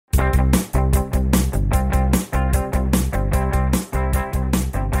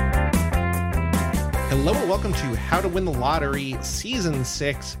welcome to How to Win the Lottery, Season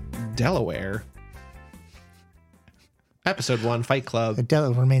 6, Delaware. Episode 1, Fight Club. It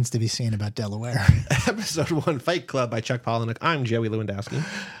remains to be seen about Delaware. Episode 1, Fight Club by Chuck Palahniuk. I'm Joey Lewandowski.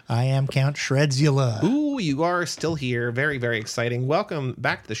 I am Count Shredsula. Ooh, you are still here. Very, very exciting. Welcome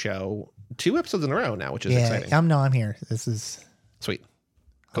back to the show. 2 episodes in a row now, which is exciting. I'm here. This is... Sweet.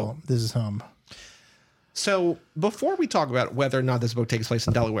 Cool. Home. This is home. So, before we talk about whether or not this book takes place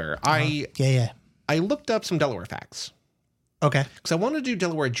in Delaware, I looked up some Delaware facts. Okay. Because I wanted to do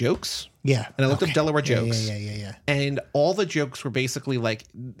Delaware jokes. Yeah. And I looked up Delaware jokes. Yeah. And all the jokes were basically like,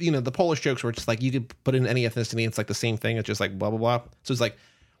 you know, the Polish jokes were just like, you could put in any ethnicity and it's like the same thing. It's just like blah, blah, blah. So it's like,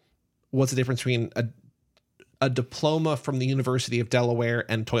 what's the difference between a diploma from the University of Delaware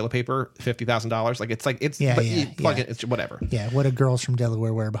and toilet paper, $50,000? Like, it's like, it's, plug it, it's whatever. Yeah. What do girls from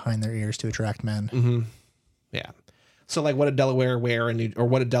Delaware wear behind their ears to attract men? Mm-hmm. Yeah. So like, what did Delaware wear or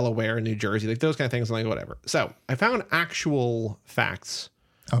what did Delaware in New Jersey? Like those kind of things. I'm like, whatever. So I found actual facts.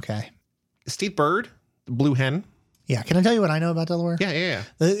 Okay. State bird, the blue hen. Yeah. Can I tell you what I know about Delaware? Yeah.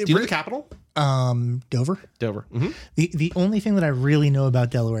 Do you know the capital? Dover. Mm-hmm. The only thing that I really know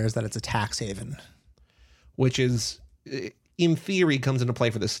about Delaware is that it's a tax haven. Which is, in theory, comes into play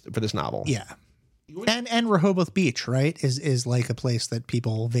for this novel. Yeah. And Rehoboth Beach, right, is like a place that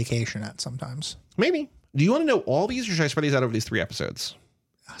people vacation at sometimes. Maybe. Do you want to know all these, or should I spread these out over these 3 episodes?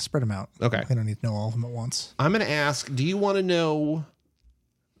 Spread them out. Okay. We don't need to know all of them at once. I'm going to ask, do you want to know...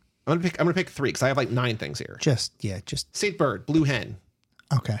 I'm going to pick 3, because I have like 9 things here. Just... State bird, blue hen.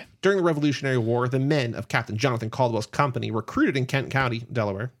 Okay. During the Revolutionary War, the men of Captain Jonathan Caldwell's company, recruited in Kent County,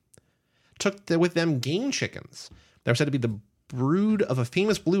 Delaware, took with them game chickens. They were said to be the brood of a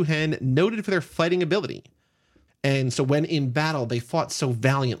famous blue hen noted for their fighting ability. And so when in battle, they fought so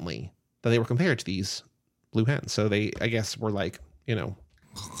valiantly that they were compared to these blue hens. So they, I guess, were like, you know.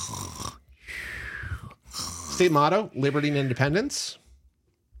 State motto, liberty and independence.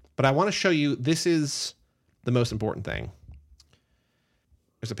 But I want to show you, this is the most important thing.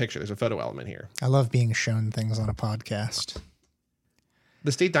 There's a picture. There's a photo element here. I love being shown things on a podcast.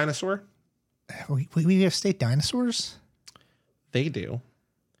 The state dinosaur. We have state dinosaurs? They do.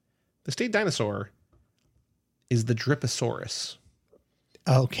 The state dinosaur is the Driposaurus.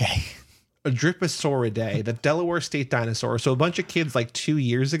 Okay. A Driposauridae, the Delaware state dinosaur. So a bunch of kids like 2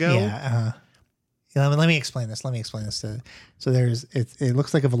 years ago. Yeah. Let me explain this. So it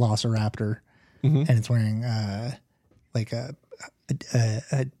looks like a velociraptor, and it's wearing like a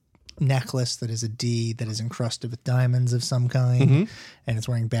necklace that is a D that is encrusted with diamonds of some kind, and it's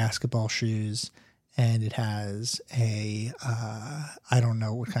wearing basketball shoes, and it has a I don't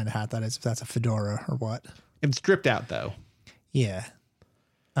know what kind of hat that is, if that's a fedora or what. It's dripped out though. Yeah.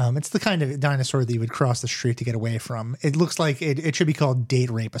 It's the kind of dinosaur that you would cross the street to get away from. It looks like it should be called Date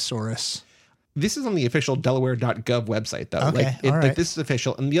Raposaurus. This is on the official Delaware.gov website, though. Okay, all right. Like, this is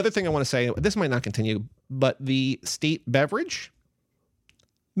official. And the other thing I want to say, this might not continue, but the state beverage,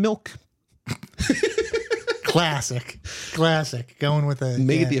 milk. Classic. Going with a...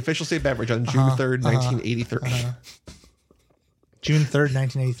 Made it the official state beverage on June 3rd, 1983. June 3rd,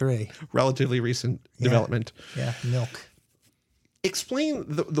 1983. Relatively recent development. Yeah, milk. Explain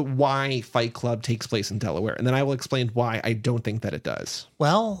the why Fight Club takes place in Delaware, and then I will explain why I don't think that it does.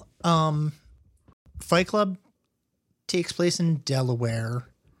 Well, Fight Club takes place in Delaware.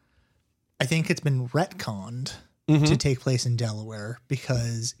 I think it's been retconned to take place in Delaware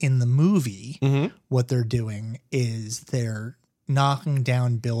because in the movie, what they're doing is they're knocking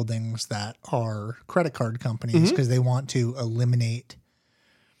down buildings that are credit card companies because they want to eliminate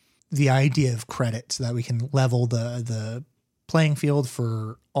the idea of credit so that we can level the playing field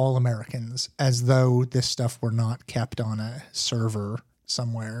for all Americans, as though this stuff were not kept on a server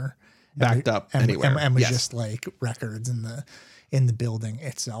somewhere, backed up anywhere, and was just like records in the building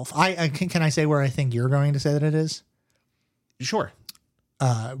itself. Can I say where I think you're going to say that it is? Sure.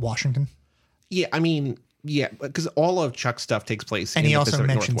 Washington. Yeah, I mean, yeah, because all of Chuck's stuff takes place and in he the also Pacific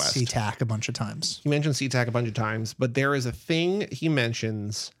mentioned Northwest. SeaTac a bunch of times. He mentioned SeaTac a bunch of times, but there is a thing he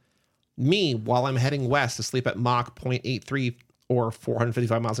mentions me while I'm heading west to sleep at Mach 0.83 or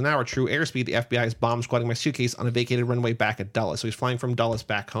 455 miles an hour. True airspeed. The FBI is bomb squatting my suitcase on a vacated runway back at Dulles. So he's flying from Dulles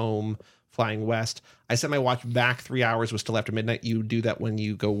back home, flying west. I set my watch back 3 hours, was still after midnight. You do that when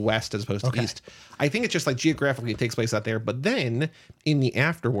you go west as opposed to east. I think it's just like geographically it takes place out there. But then in the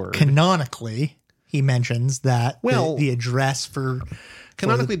afterword, canonically, he mentions that the address for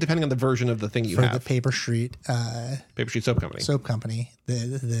canonically, depending on the version of the thing you have, the Paper Street Soap Company.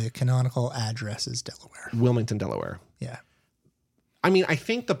 The canonical address is Delaware, Wilmington, Delaware. Yeah. I mean, I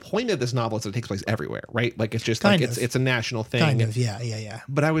think the point of this novel is that it takes place everywhere, right? Like, it's just it's a national thing. Kind of, yeah.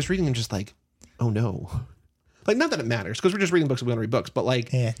 But I was reading and just like, oh no, Like, not that it matters, because we're just reading books and we want to read books, but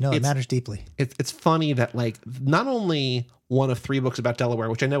like, Yeah, no, it matters deeply. It's funny that like not only one of 3 books about Delaware,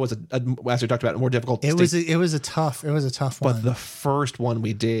 which I know was as we talked about, more difficult. It was a tough one. But the first one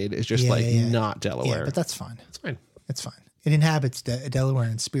we did is just not Delaware. Yeah, but that's fine. It's fine. It's fine. It inhabits Delaware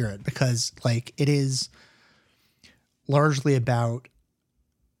in spirit because like it is largely about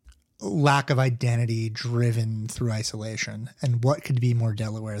lack of identity driven through isolation, and what could be more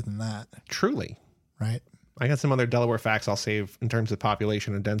Delaware than that? Truly, right? I got some other Delaware facts I'll save in terms of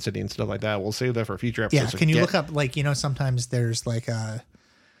population and density and stuff like that. We'll save that for future episodes. Yeah, can you look up, like, sometimes there's like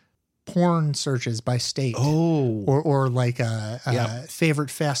porn searches by state. Oh. Or like favorite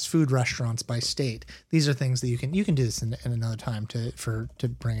fast food restaurants by state. These are things that you can do this in another time to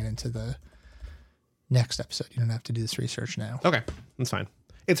bring it into the next episode. You don't have to do this research now. Okay, that's fine.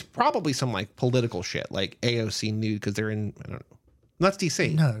 It's probably some like political shit, like AOC nude, because they're in, I don't know. That's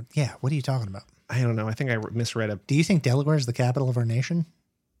DC. No, yeah. What are you talking about? I don't know. I think I misread it. Do you think Delaware is the capital of our nation?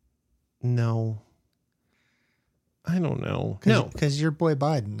 No. I don't know. No, because your boy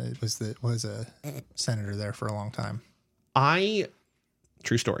Biden was a senator there for a long time.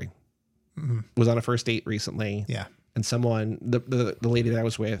 True story, was on a first date recently. Yeah, and someone, the lady that I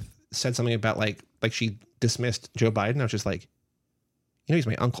was with, said something about like she dismissed Joe Biden. I was just like, he's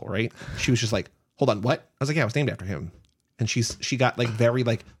my uncle, right? She was just like, hold on, what? I was like, yeah, I was named after him. And she got like very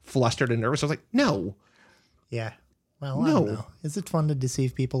like flustered and nervous. I was like, no. Yeah. Well, I don't know. Is it fun to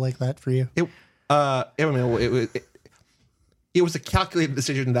deceive people like that for you? It was a calculated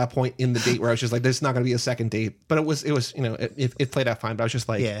decision at that point in the date where I was just like, there's not going to be a second date. But it was it played out fine. But I was just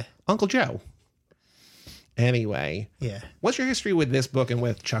like, yeah, Uncle Joe. Anyway. Yeah. What's your history with this book and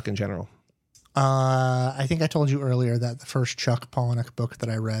with Chuck in general? I think I told you earlier that the first Chuck Palahniuk book that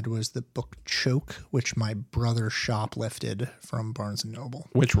I read was the book Choke, which my brother shoplifted from Barnes & Noble.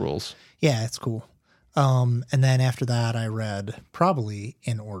 Which rules? Yeah, it's cool. And then after that, I read, probably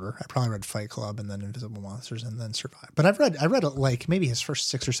in order, I probably read Fight Club and then Invisible Monsters and then Survive. But I read like maybe his first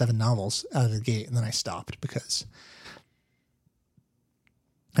 6 or 7 novels out of the gate, and then I stopped because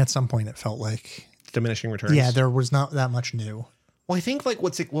at some point it felt like diminishing returns. Yeah, there was not that much new. Well, I think like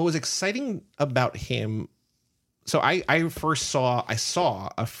what was exciting about him. So I saw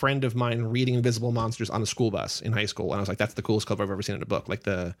a friend of mine reading Invisible Monsters on a school bus in high school, and I was like, that's the coolest cover I've ever seen in a book. Like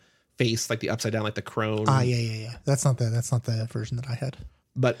the face, like the upside down, like the crone. Yeah. That's not the version that I had.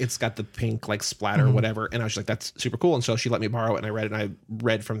 But it's got the pink like splatter or whatever, and I was just like, that's super cool. And so she let me borrow it, and I read it, and I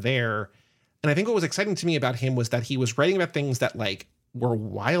read from there. And I think what was exciting to me about him was that he was writing about things that like were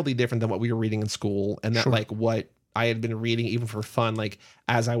wildly different than what we were reading in school, and that like what I had been reading even for fun, like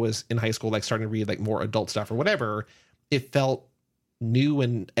as I was in high school, like starting to read like more adult stuff or whatever, it felt new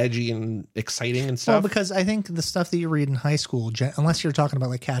and edgy and exciting and stuff. Well, because I think the stuff that you read in high school, unless you're talking about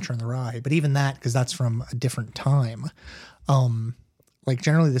like Catcher in the Rye, but even that, because that's from a different time. Like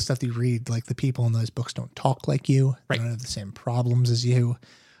generally the stuff that you read, like the people in those books don't talk like you. Right. They don't have the same problems as you.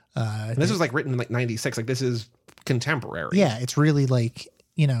 And this was like written in like 96. Like this is contemporary. Yeah. It's really like,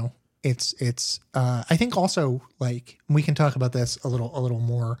 it's I think also like we can talk about this a little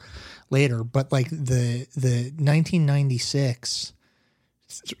more later, but like the 1996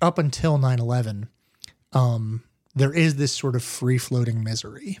 up until 9/11, there is this sort of free floating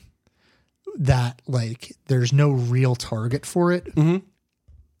misery that like there's no real target for it.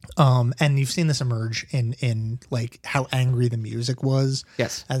 And you've seen this emerge in like how angry the music was.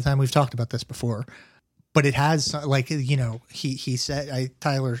 Yes. At the time, we've talked about this before. But it has like, he said,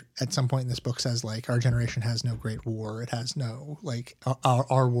 Tyler at some point in this book says like, our generation has no great war. It has no, like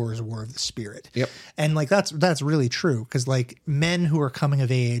our war is a war of the spirit. Yep. And like, that's really true. Cause like men who are coming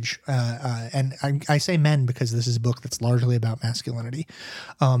of age, and I say men because this is a book that's largely about masculinity.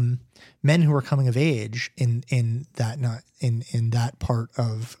 Men who are coming of age in that part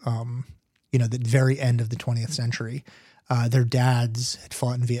of, the very end of the 20th century, their dads had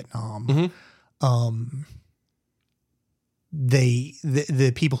fought in Vietnam.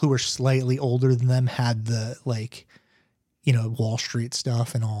 The people who were slightly older than them had the like, Wall Street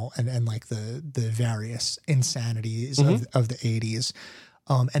stuff and all, and like the various insanities of the 80s.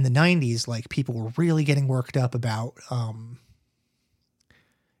 And the 90s, like people were really getting worked up about,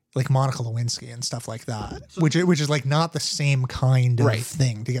 like Monica Lewinsky and stuff like that, which is like not the same kind of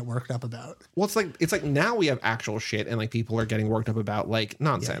thing to get worked up about. Well, it's like now we have actual shit, and like people are getting worked up about like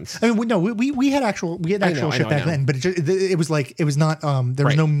nonsense. Yeah. I mean, we had actual shit back then, but it was not there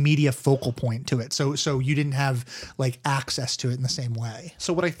was no media focal point to it, so you didn't have like access to it in the same way.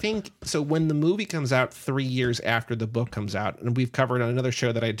 So what I think, when the movie comes out 3 years after the book comes out, and we've covered on another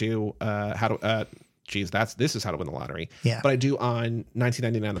show that I do, geez, this is how to win the lottery. Yeah. But I do on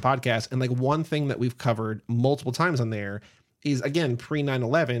 1999, the podcast. And like one thing that we've covered multiple times on there is, again, pre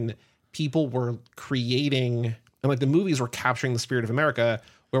 9/11, people were creating, and like the movies were capturing the spirit of America,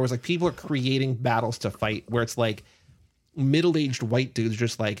 where it was like people are creating battles to fight, where it's like middle-aged white dudes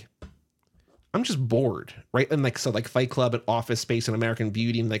just like, I'm just bored, right? And like, so like Fight Club and Office Space and American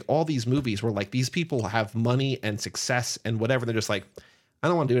Beauty and like all these movies where like these people have money and success and whatever. They're just like, I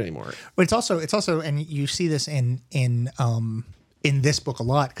don't want to do it anymore. But it's also, and you see this in this book a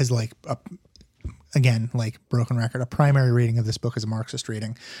lot, because like, again, like broken record, a primary reading of this book is a Marxist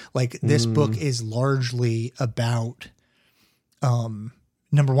reading. Like this book is largely about,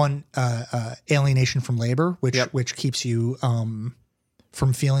 number one, alienation from labor, which keeps you,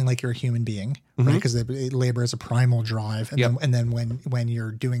 from feeling like you're a human being, right? Because labor is a primal drive. And then when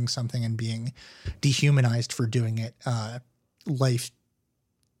you're doing something and being dehumanized for doing it, life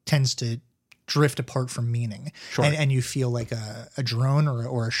tends to drift apart from meaning. Sure. And you feel like a drone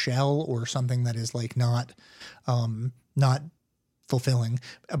or a shell or something that is like not fulfilling,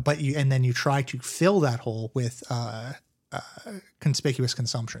 and then you try to fill that hole with conspicuous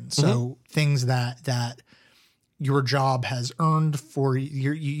consumption. So things that your job has earned for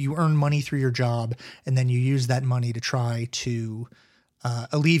you earn money through your job, and then you use that money to try to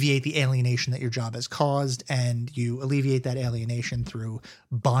alleviate the alienation that your job has caused, and you alleviate that alienation through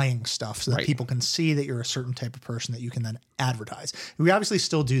buying stuff so that people can see that you're a certain type of person that you can then advertise. We obviously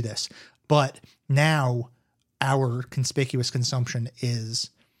still do this, but now our conspicuous consumption is,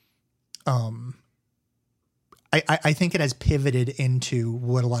 I think it has pivoted into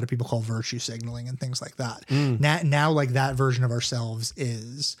what a lot of people call virtue signaling and things like that. Now like that version of ourselves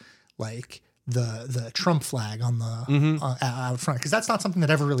is like the Trump flag on the out front, because that's not something that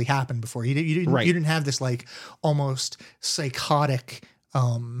ever really happened before. You didn't have this like almost psychotic.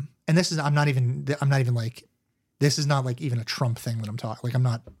 And this is I'm not even like, this is not like even a Trump thing that I'm talking. Like I'm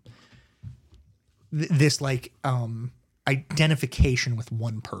not this like identification with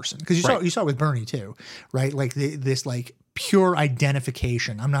one person, because you saw it with Bernie too, right? Like this like pure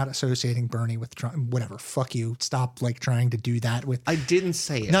identification. I'm not associating Bernie with Trump. Whatever, fuck you. Stop like trying to do that with. I didn't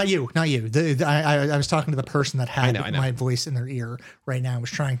say it. Not you. I was talking to the person that had my voice in their ear right now. Was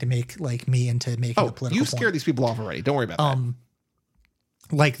trying to make like me into making a political. You scared point. These people off already. Don't worry about that.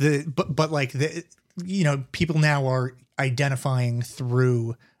 Like people now are identifying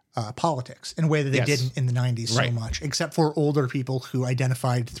through politics in a way that they didn't in the 90s so much, except for older people who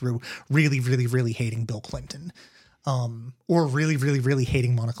identified through really, really, really hating Bill Clinton, or really, really, really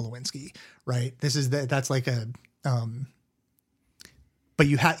hating Monica Lewinsky, right? That's like a, but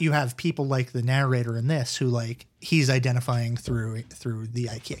you have people like the narrator in this who like, he's identifying through the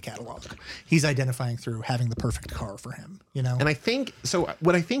IKEA catalog. He's identifying through having the perfect car for him, you know? And I think, so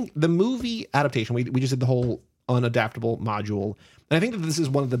what I think the movie adaptation, we just did the whole unadaptable module. And I think that this is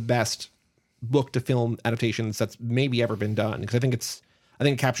one of the best book to film adaptations that's maybe ever been done, because I think it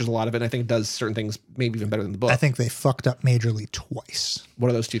captures a lot of it. And I think it does certain things maybe even better than the book. I think they fucked up majorly twice. What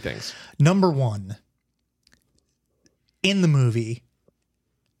are those two things? Number one, in the movie,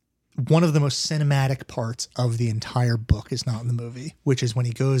 one of the most cinematic parts of the entire book is not in the movie, which is when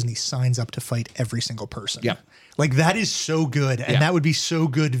he goes and he signs up to fight every single person. Yeah. Like that is so good. And that would be so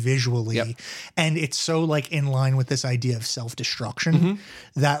good visually. Yep. And it's so like in line with this idea of self-destruction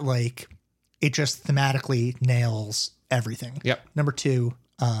that like it just thematically nails everything. Yep. Number two,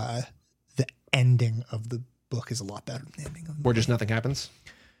 the ending of the book is a lot better than the ending of the movie. Where just nothing happens?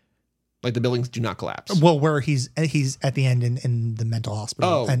 Like the buildings do not collapse. Well, where he's at the end in the mental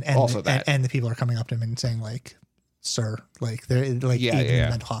hospital, and also that, and the people are coming up to him and saying like, "Sir," like they're like even in the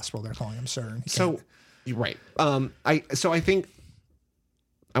mental hospital they're calling him sir. And so you're right. I think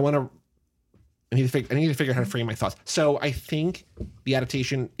I need to figure out how to frame my thoughts. So I think the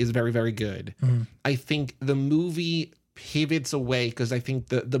adaptation is very, very good. I think the movie pivots away because I think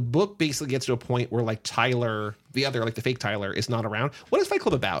the book basically gets to a point where like Tyler, the other, like the fake Tyler, is not around. What is Fight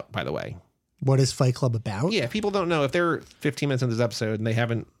Club about, by the way? What is Fight Club about? Yeah, people don't know. If they're 15 minutes into this episode and they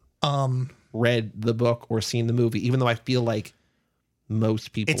haven't read the book or seen the movie, even though I feel like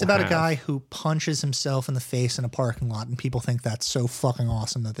most people It's about a guy who punches himself in the face in a parking lot, and people think that's so fucking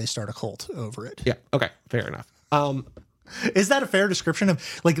awesome that they start a cult over it. Yeah, okay, fair enough. Is that a fair description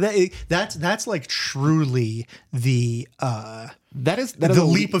of like that? That's like truly the that is the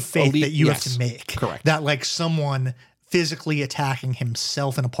leap of faith that you have to make. Correct. That like someone physically attacking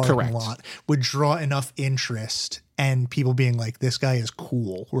himself in a parking lot would draw enough interest and people being like, this guy is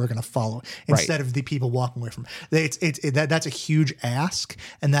cool, we're going to follow, instead of the people walking away from it. That's a huge ask.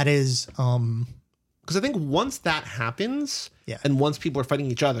 And that is, because I think once that happens and once people are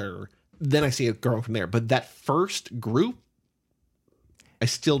fighting each other, then I see it growing from there. But that first group, I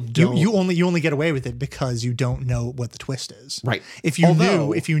still don't. You only get away with it because you don't know what the twist is. Right. If you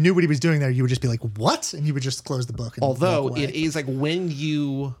knew what he was doing there, you would just be like, "What?" and you would just close the book. And although walk away. it is like when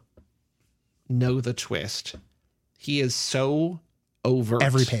you know the twist, he is so overt.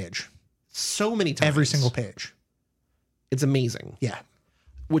 Every page, so many times, every single page. It's amazing. Yeah,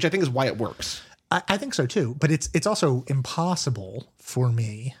 which I think is why it works. I think so too. But it's also impossible for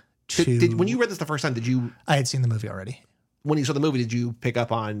me to. When you read this the first time, I had seen the movie already. When you saw the movie, did you pick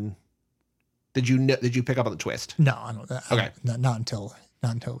up on? Did you pick up on the twist? No, I don't. Okay, not until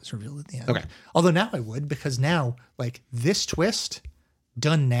it was revealed at the end. Okay. Although now I would, because now like this twist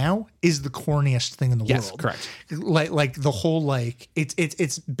done now is the corniest thing in the world. Yes, correct. Like the whole like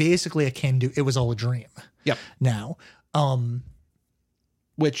it's basically akin to it was all a dream. Yep. Now,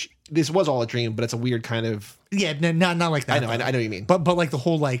 which this was all a dream, but it's a weird kind of not like that. I know what you mean. But like the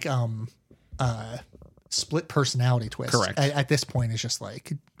whole like split personality twist. Correct. At this point is just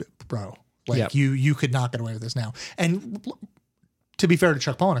like, bro, like Yep. you could not get away with this now. And to be fair to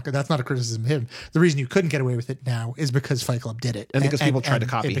Chuck Palahniuk, that's not a criticism of him. The reason you couldn't get away with it now is because Fight Club did it, and because people tried to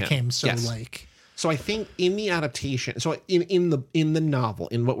copy it him. became so Yes. like. So I think in the adaptation, so in the novel,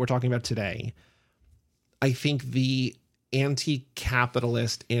 in what we're talking about today, I think the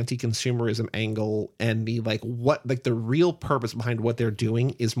anti-capitalist, anti-consumerism angle and the the real purpose behind what they're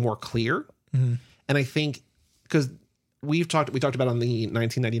doing is more clear. Mm-hmm. And I think because we talked about on the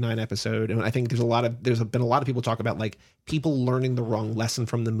 1999 episode, and I think there's been a lot of people talk about like people learning the wrong lesson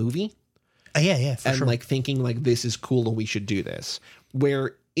from the movie. Yeah, for and sure. like thinking like this is cool and we should do this.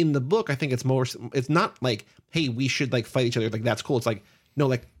 Where in the book, I think it's not like, hey, we should like fight each other. Like that's cool. It's like, no,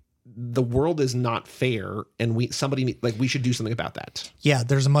 like the world is not fair and we should do something about that. Yeah,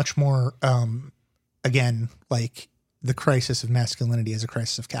 there's a much more, again, like the crisis of masculinity is a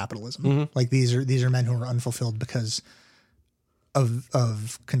crisis of capitalism. Mm-hmm. Like these are men who are unfulfilled because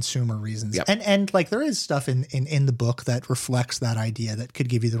of consumer reasons. Yep. And like there is stuff in the book that reflects that idea that could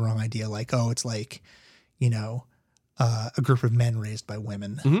give you the wrong idea. Like, oh, it's like, a group of men raised by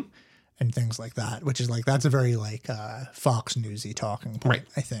women Mm-hmm. and things like that, which is like, that's a very like Fox Newsy talking point, Right.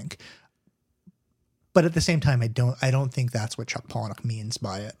 I think. But at the same time, I don't think that's what Chuck Palahniuk means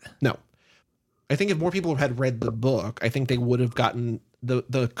by it. No. I think if more people had read the book, I think they would have gotten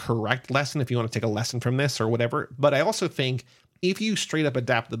the correct lesson if you want to take a lesson from this or whatever. But I also think if you straight up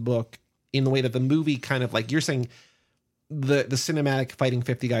adapt the book in the way that the movie kind of like you're saying the cinematic fighting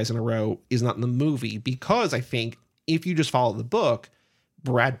 50 guys in a row is not in the movie, because I think if you just follow the book,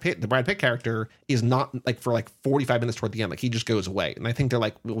 the Brad Pitt character is not like for like 45 minutes toward the end, like he just goes away. And I think they're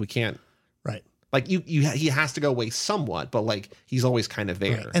like, well, we can't. Right. Like he has to go away somewhat, but like he's always kind of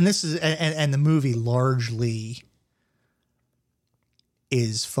there. Right. And this is and the movie largely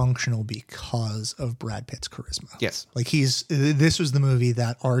is functional because of Brad Pitt's charisma. Yes. Like this was the movie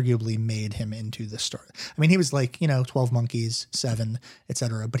that arguably made him into the star. I mean, he was like, 12 Monkeys, 7,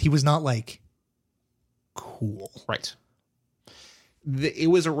 etc. But he was not like cool. Right. It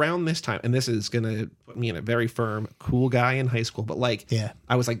was around this time, and this is going to put me in a very firm cool guy in high school, but like, yeah,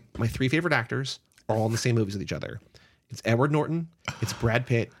 I was like, my 3 favorite actors are all in the same movies with each other. It's Edward Norton, it's Brad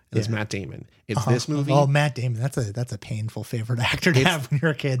Pitt, and it's Matt Damon. It's this movie. Oh, Matt Damon. That's a painful favorite actor to have when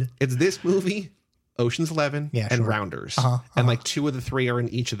you're a kid. It's this movie, Ocean's 11, and sure. Rounders. And like 2 of the 3 are in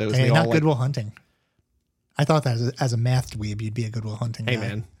each of those. Hey, they not all Good Will Hunting. I thought that as a math dweeb, you'd be a Good Will Hunting guy. Hey,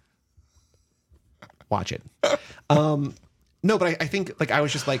 man. Watch it. No, but I think like I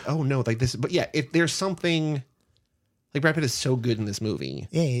was just like, oh no, like this. But yeah, if there's something like Brad Pitt is so good in this movie.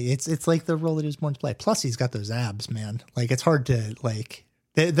 Yeah, it's like the role that he was born to play. Plus, he's got those abs, man. Like it's hard to like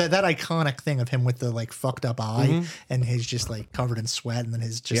that iconic thing of him with the like fucked up eye and he's just like covered in sweat, and then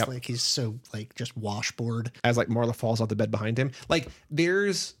his just like he's so like just washboard as like Marla falls off the bed behind him. Like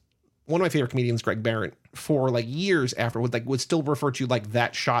there's one of my favorite comedians, Greg Barrett, for like years after would still refer to like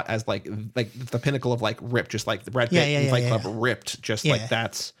that shot as like the pinnacle of like ripped, just like the Brad Pitt in Fight Club ripped, just like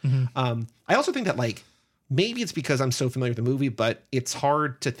that's. I also think that like maybe it's because I'm so familiar with the movie, but it's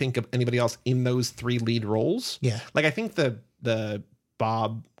hard to think of anybody else in those 3 lead roles. Yeah, like I think the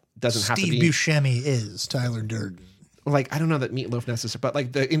Bob doesn't have to be. Steve Buscemi is Tyler Durden. Like I don't know that Meatloaf necessarily, but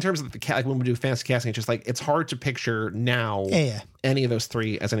like in terms of the like when we do fantasy casting, it's just like it's hard to picture now any of those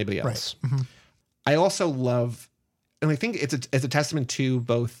 3 as anybody else. Right. Mm-hmm. I also love, and I think it's a testament to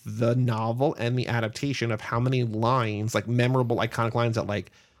both the novel and the adaptation of how many lines, like memorable, iconic lines that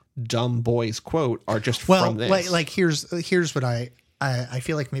like dumb boys quote are just from this. Like here's what I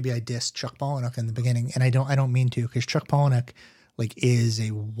feel like maybe I dissed Chuck Palahniuk in the beginning, and I don't mean to, because Chuck Palahniuk like is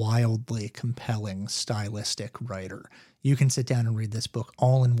a wildly compelling stylistic writer. you can sit down and read this book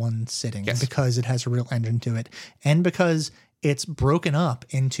all in one sitting Yes. because it has a real engine to it, and because it's broken up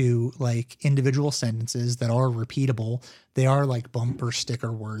into like individual sentences that are repeatable. They are like bumper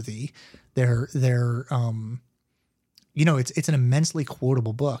sticker worthy. They're it's an immensely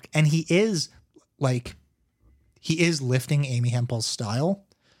quotable book, and he is lifting Amy Hempel's style.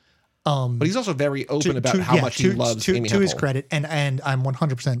 But he's also very open about how much he loves Amy to Hempel. his credit, and I'm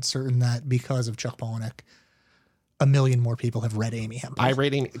 100% certain that because of Chuck Palahniuk, a million more people have read Amy Hempel. I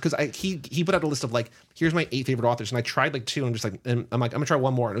rate Amy because he put out a list of like, here's my 8 favorite authors, and I tried like 2, and I'm gonna try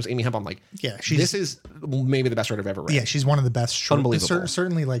one more, and it was Amy Hempel. I'm like, yeah, this is maybe the best writer I've ever read. Yeah, she's one of the best. Unbelievable.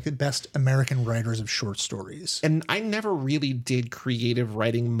 Certainly like the best American writers of short stories. And I never really did creative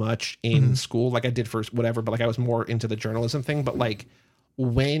writing much in school, like I did for whatever, but like I was more into the journalism thing. But like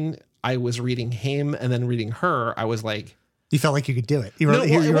when I was reading him and then reading her, I was like, you felt like you could do it. You were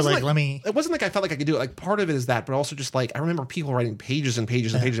like, let me. It wasn't like I felt like I could do it. Like part of it is that, but also just like I remember people writing pages and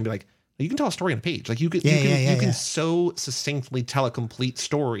pages and pages and be like, you can tell a story on a page. Like you can so succinctly tell a complete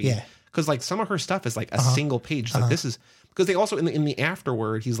story. Yeah. Because like some of her stuff is like a single page. Like this is because they also in the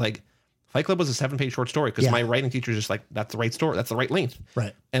afterword he's like, Fight Club was a 7-page short story because my writing teacher is just like, that's the right story, that's the right length,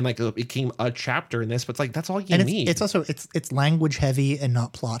 right? And like it became a chapter in this, but it's like that's all you need. It's also it's language heavy and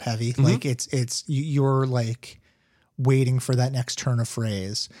not plot heavy. Like you're like waiting for that next turn of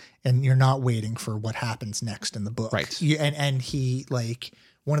phrase, and you're not waiting for what happens next in the book, right? And he like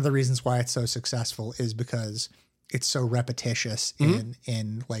one of the reasons why it's so successful is because it's so repetitious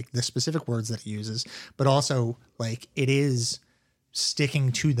in like the specific words that he uses, but also like it is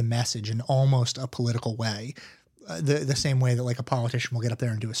sticking to the message in almost a political way, the same way that like a politician will get up there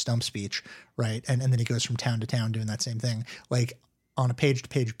and do a stump speech, right? And then he goes from town to town doing that same thing. Like on a page to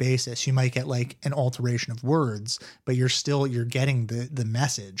page basis, you might get like an alteration of words, but you're getting the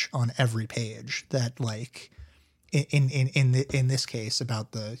message on every page that like in this case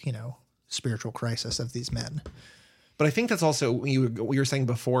about the, spiritual crisis of these men. But I think that's also what you were saying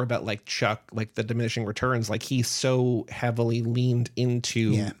before about like Chuck, like the diminishing returns, like he so heavily leaned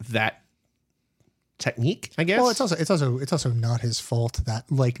into that technique, I guess. Well, it's also not his fault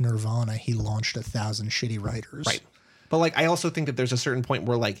that like Nirvana, he launched 1,000 shitty writers. Right. But like, I also think that there's a certain point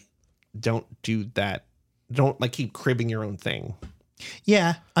where like, don't do that. Don't like keep cribbing your own thing.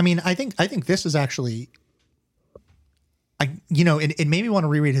 Yeah. I mean, I think this is actually, it made me want to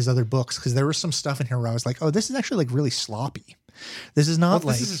reread his other books because there was some stuff in here where I was like, oh, this is actually like really sloppy. This is not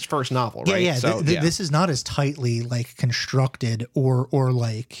like, this is his first novel, right? Yeah. So, this is not as tightly like constructed or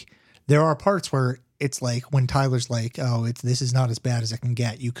like there are parts where it's like when Tyler's like, oh, this is not as bad as it can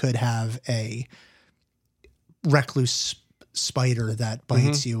get. You could have a recluse spider that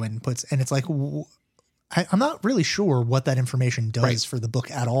bites you and it's like, I'm not really sure what that information does for the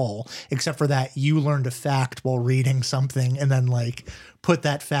book at all, except for that you learned a fact while reading something and then like put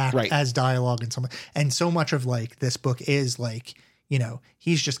that fact as dialogue and something. And so much of like this book is like,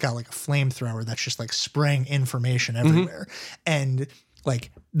 he's just got like a flamethrower that's just like spraying information everywhere. And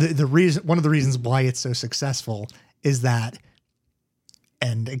like one of the reasons why it's so successful is that,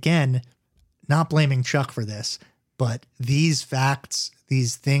 and again, not blaming Chuck for this, but these facts,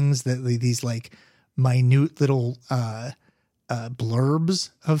 these things that these like minute little blurbs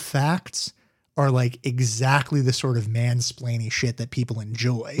of facts are like exactly the sort of mansplaining shit that people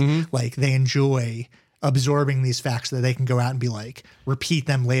enjoy. Like they enjoy absorbing these facts so that they can go out and be like, repeat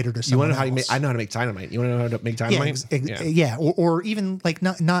them later to someone else. I know how to make dynamite. You want to know how to make dynamite? Yeah. Or even like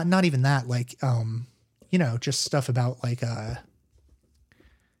not even that, like, just stuff about like, I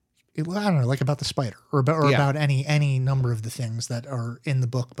don't know, like about the spider or about any number of the things that are in the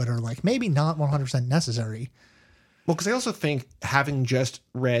book, but are like maybe not 100% necessary. Well, because I also think having just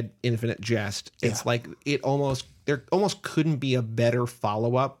read Infinite Jest, it's like there almost couldn't be a better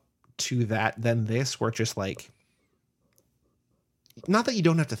follow-up to that than this, where it's just like, not that you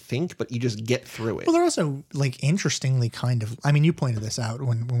don't have to think, but you just get through it. Well, they're also like interestingly kind of, I mean, you pointed this out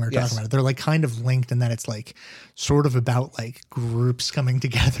when we were talking about it. They're like kind of linked in that it's like sort of about like groups coming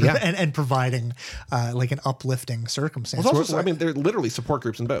together and providing like an uplifting circumstance. Well, also, they're literally support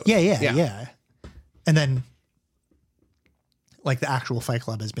groups in both. Yeah. And then like the actual Fight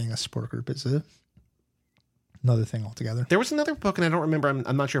Club as being a support group is another thing altogether. There was another book, and I don't remember.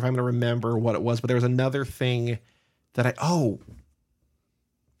 I'm not sure if I'm going to remember what it was, but there was another thing that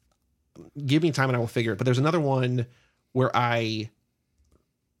give me time and I will figure it. But there's another one where I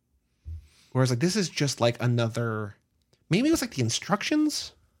was like, this is just like another, maybe it was like the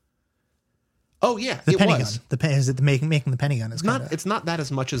instructions. Oh yeah. The penny gun. Is it the making the penny gun? It's not that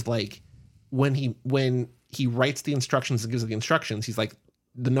as much as like when he writes the instructions and gives it the instructions, he's like,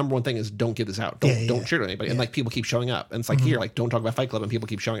 the number one thing is don't get this out. Don't share it with anybody. And like people keep showing up. And it's like here, like don't talk about Fight Club, and people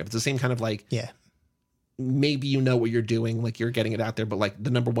keep showing up. It's the same kind of like maybe you know what you're doing, like you're getting it out there, but like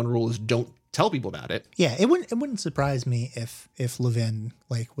the number one rule is don't tell people about it. Yeah, it wouldn't surprise me if Levin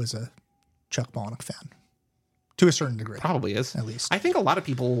like was a Chuck Palahniuk fan. To a certain degree. Probably is. At least. I think a lot of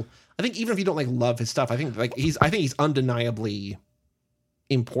people, I think even if you don't like love his stuff, I think he's undeniably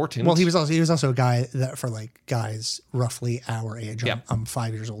important. Well, he was also a guy that for like guys roughly our age. I'm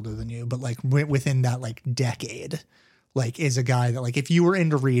 5 years older than you, but like within that like decade, like is a guy that like if you were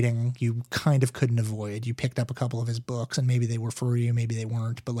into reading, you kind of couldn't avoid. You picked up a couple of his books and maybe they were for you, maybe they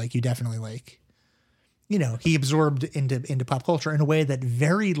weren't, but like you definitely like, you know, he absorbed into pop culture in a way that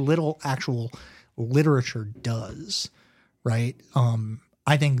very little actual literature does, right?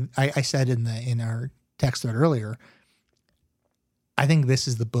 I think I said in our text thread earlier, I think this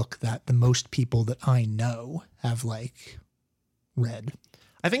is the book that the most people that I know have like read.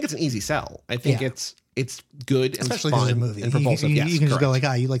 I think it's an easy sell. I think it's good, and especially because it's a movie and propulsive. You can just go like,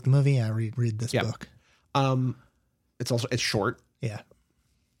 you like the movie? Yeah, read this book. It's short. Yeah.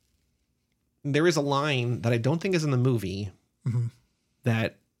 There is a line that I don't think is in the movie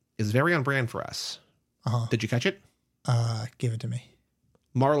that is very on brand for us. Did you catch it? Give it to me.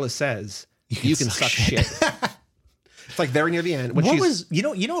 Marla says, you can suck shit. It's like very near the end. When you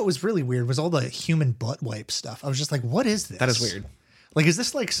know what was really weird was all the human butt wipe stuff. I was just like, what is this? That is weird. Like, is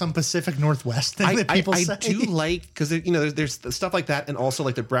this like some Pacific Northwest thing that people say? I do like, because, you know, there's stuff like that. And also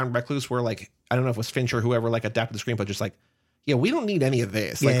like the Brown Recluse where like, I don't know if it was Fincher or whoever like adapted the screenplay, just like, yeah, we don't need any of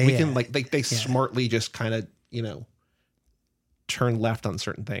this. Like we can like, they smartly just kind of, you know, turn left on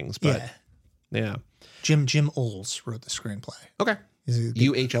certain things. But yeah. Jim Olds wrote the screenplay. Okay.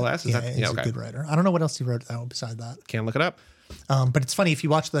 UHLS? Is that? He's a good writer. I don't know what else he wrote beside that. Can't look it up. But it's funny if you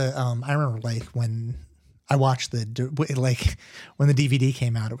watch the. I remember like when I watched when the DVD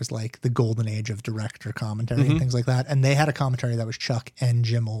came out, it was like the golden age of director commentary and things like that, and they had a commentary that was Chuck and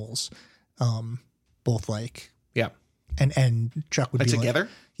Jim Olds, both like and Chuck would be together. Like,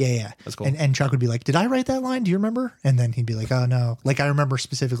 yeah, that's cool. And Chuck would be like, "Did I write that line? Do you remember?" And then he'd be like, "Oh no!" Like I remember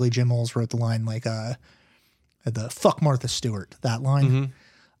specifically, Jim Olds wrote the line like the "fuck Martha Stewart." That line.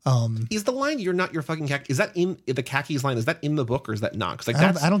 Is the line "you're not your fucking khaki"? Is that in the khakis line? Is that in the book or is that not? Because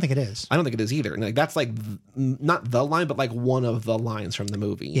like I don't think it is. I don't think it is either. And like that's like not the line, but like one of the lines from the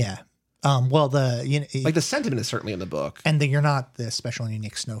movie. Yeah. Well, like the sentiment is certainly in the book, and you're not the special and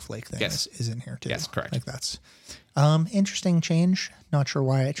unique snowflake thing is in here too. Yes, correct. Like that's interesting change. Not sure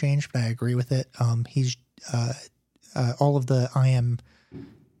why it changed, but I agree with it. He's all of the I am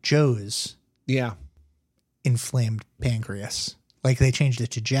Joe's inflamed pancreas. Like they changed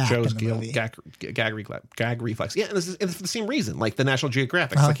it to Jack Joe's in the movie. Gag reflex. Yeah, and it's for the same reason. Like the National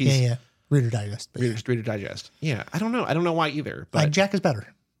Geographic. Like he's Reader Digest. Reader Digest. Yeah, I don't know. I don't know why either. But Jack is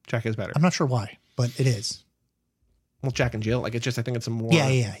better. Jack is better. I'm not sure why, but it is. Well, Jack and Jill. Like it's just. I think it's a more.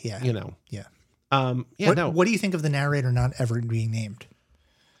 Yeah. You know. Yeah. What do you think of the narrator not ever being named?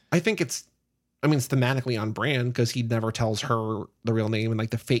 I think it's thematically on brand because he never tells her the real name, and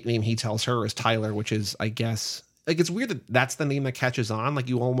like the fake name he tells her is Tyler, which is, I guess, like it's weird that that's the name that catches on. Like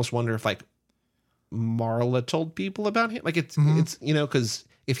you almost wonder if like Marla told people about him. Like it's you know, because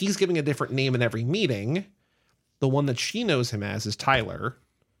if he's giving a different name in every meeting, the one that she knows him as is Tyler.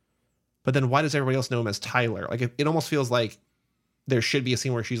 But then why does everybody else know him as Tyler? Like it almost feels like there should be a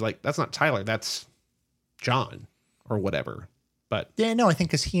scene where she's like, that's not Tyler, that's John or whatever. But yeah, no, I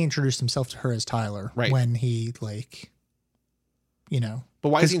think because he introduced himself to her as Tyler when he like, you know. But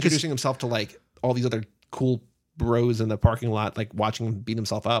why is he introducing himself to like all these other cool bros in the parking lot, like watching him beat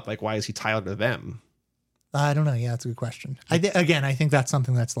himself up? Like, why is he Tyler to them? I don't know. Yeah, that's a good question. I think that's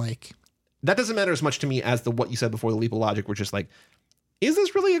something that's like. That doesn't matter as much to me as what you said before, the leap of logic, which is like, is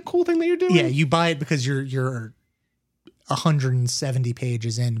this really a cool thing that you're doing? Yeah, you buy it because you're 170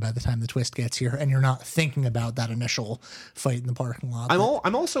 pages in by the time the twist gets here, and you're not thinking about that initial fight in the parking lot.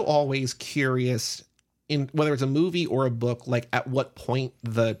 I'm also always curious in whether it's a movie or a book, like at what point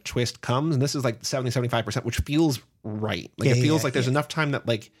the twist comes. And this is like 70-75%, which feels right. Like it feels like there's enough time that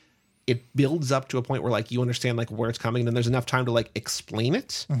like it builds up to a point where like you understand like where it's coming, and then there's enough time to like explain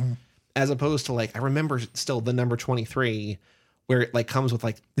it, as opposed to like, I remember still the number 23 where it like comes with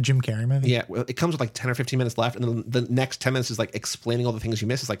like the Jim Carrey movie. Yeah. It comes with like 10 or 15 minutes left. And then the next 10 minutes is like explaining all the things you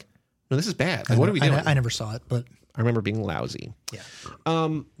missed. It's like, no, this is bad. Like, what are we doing? I never saw it, but I remember being lousy. Yeah.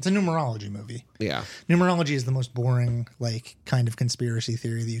 It's a numerology movie. Yeah. Numerology is the most boring, like kind of conspiracy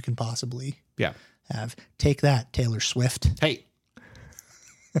theory that you can possibly have. Take that, Taylor Swift. Hey,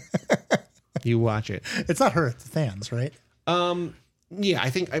 you watch it. It's not her, it's the fans, right? Yeah,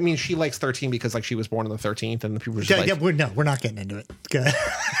 I mean, she likes 13 because like she was born on the 13th, and the people were just we're not getting into it. Good.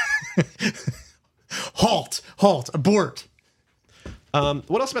 Halt, abort.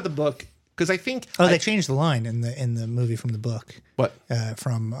 What else about the book? Because I think they changed the line in the movie from the book. What?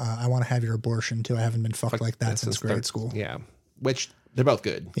 From I want to have your abortion to I haven't been fucked like that since grade school. Yeah, which they're both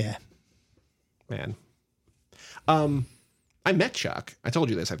good. Yeah, man. I met Chuck. I told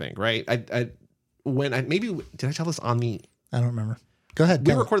you this, I think, right? Did I tell this on the? I don't remember. Go ahead.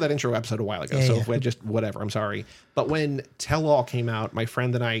 We recorded that intro episode a while ago, so if we had just whatever, I'm sorry. But when Tell All came out, my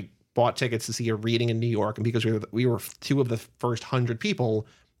friend and I bought tickets to see a reading in New York, and because we were two of the first 100 people,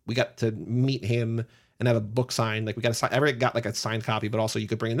 we got to meet him and have a book signed. Like everybody got like a signed copy, but also you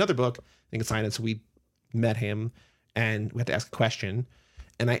could bring another book and could sign it. So we met him, and we had to ask a question.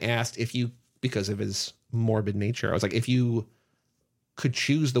 And I asked because of his morbid nature, I was like, if you could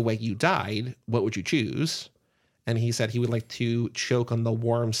choose the way you died, what would you choose? And he said he would like to choke on the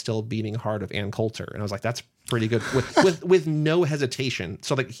warm, still beating heart of Ann Coulter. And I was like, that's pretty good with no hesitation.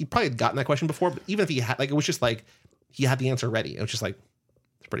 So like he probably had gotten that question before, but even if he had, like, it was just like he had the answer ready. It was just like,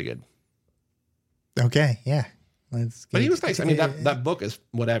 it's pretty good. Okay, yeah. But he was nice. I mean, that book is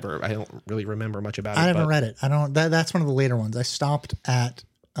whatever. I don't really remember much about it. I haven't read it. I don't. That's one of the later ones. I stopped at.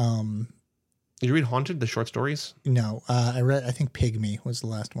 Did you read Haunted, the short stories? No, I read. I think Pygmy was the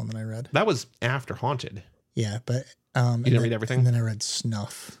last one that I read. That was after Haunted. Yeah, but you didn't read everything. And then I read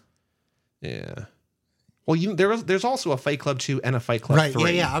Snuff. Yeah. Well, there's also a Fight Club 2 and a Fight Club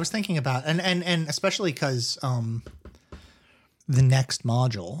 3. Yeah. I was thinking about and especially because the next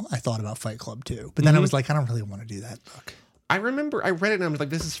module I thought about Fight Club 2, but then I was like, I don't really want to do that book. I remember I read it and I was like,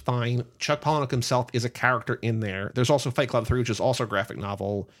 this is fine. Chuck Palahniuk himself is a character in there. There's also Fight Club 3, which is also a graphic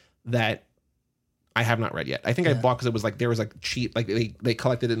novel that I have not read yet. I think I bought because it was like there was like cheap, like they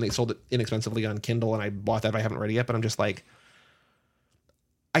collected it and they sold it inexpensively on Kindle, and I bought that. But I haven't read it yet, but I'm just like,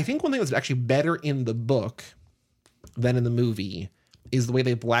 I think one thing that's actually better in the book than in the movie is the way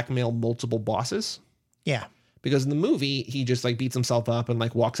they blackmail multiple bosses. Yeah. Because in the movie, he just like beats himself up and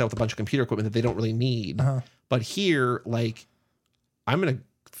like walks out with a bunch of computer equipment that they don't really need. But here, like, I'm going to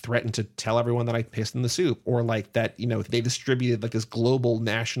threaten to tell everyone that I pissed in the soup, or like that, they distributed like this global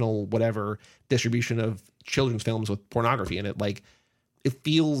national, whatever distribution of children's films with pornography in it. Like, it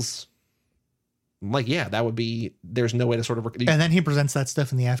feels like, yeah, that would be, there's no way to sort of. And then he presents that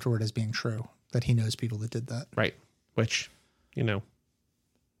stuff in the afterward as being true, that he knows people that did that. Right. Which,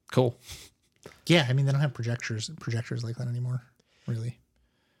 cool. Yeah, I mean, they don't have projectors like that anymore, really.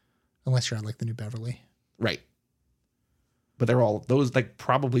 Unless you're at like the New Beverly. Right. But they're all those, like,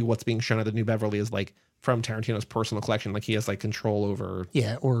 probably what's being shown at the New Beverly is like from Tarantino's personal collection. Like, he has like control over.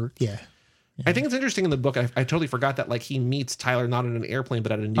 Yeah. I think it's interesting in the book. I totally forgot that like he meets Tyler not on an airplane,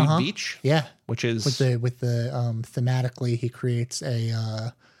 but at a nude beach. Yeah. Which is with the thematically, he creates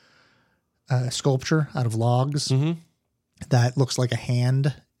a sculpture out of logs that looks like a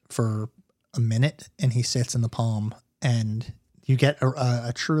hand for a minute, and he sits in the palm, and you get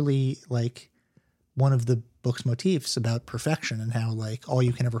a truly like one of the book's motifs about perfection and how like all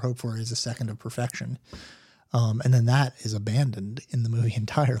you can ever hope for is a second of perfection. And then that is abandoned in the movie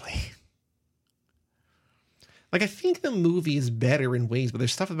entirely. Like, I think the movie is better in ways, but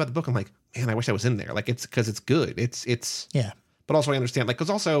there's stuff about the book I'm like, man, I wish I was in there. Like, it's because it's good. It's yeah. But also I understand, like, because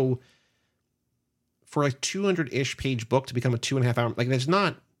also for a 200-ish page book to become a 2.5 hour, like, there's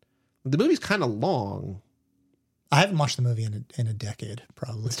not. The movie's kind of long. I haven't watched the movie in a decade,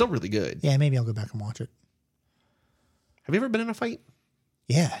 probably. It's still really good. Yeah, maybe I'll go back and watch it. Have you ever been in a fight?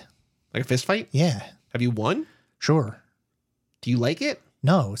 Yeah. Like a fist fight? Yeah. Have you won? Sure. Do you like it?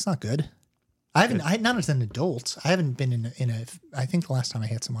 No, it's not good. I haven't. Not as an adult. I haven't been in a. I think the last time I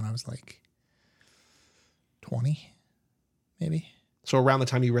hit someone, I was like 20, maybe. So around the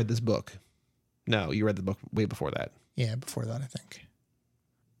time you read this book? No, you read the book way before that. Yeah, before that, I think.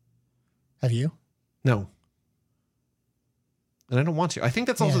 Have you? No. And I don't want to. I think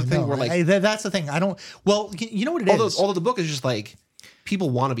that's also the thing where like that's the thing. I don't. Well, you know what it is. Although the book is just like people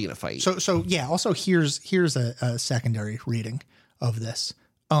want to be in a fight. So yeah. Also, here's a secondary reading of this.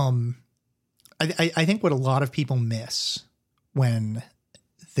 I think what a lot of people miss when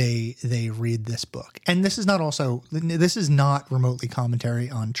they read this book, and this is not remotely commentary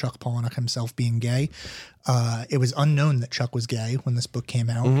on Chuck Palahniuk himself being gay. It was unknown that Chuck was gay when this book came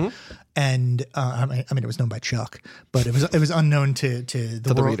out, and I mean it was known by Chuck, but it was unknown to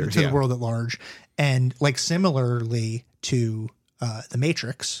the world, readers, to the world at large, and like similarly to The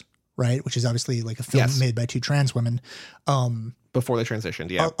Matrix, right, which is obviously like a film made by two trans women. Before they transitioned,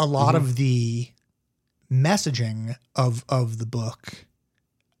 yeah. A lot of the messaging of the book,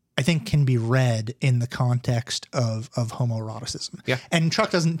 I think can be read in the context of homoeroticism. Yeah. And Chuck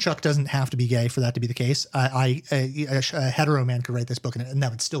doesn't have to be gay for that to be the case. A hetero man could write this book and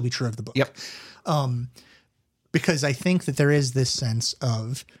that would still be true of the book. Yep. Because I think that there is this sense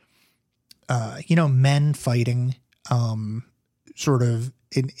of, men fighting, sort of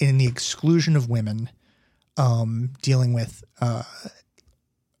in the exclusion of women, dealing with,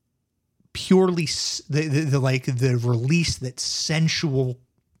 purely the release that sensual,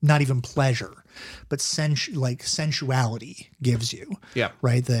 not even pleasure, but sensuality gives you. Yeah.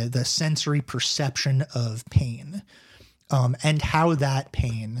 Right. The sensory perception of pain, and how that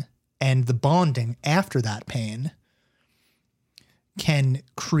pain and the bonding after that pain can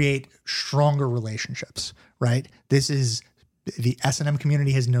create stronger relationships. Right. This is the S&M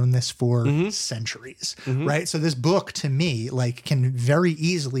community has known this for centuries, right? So this book to me, can very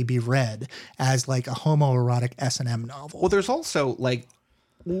easily be read as a homoerotic S&M novel. Well, there's also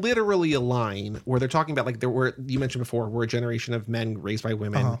literally a line where they're talking about there were, you mentioned before, we're a generation of men raised by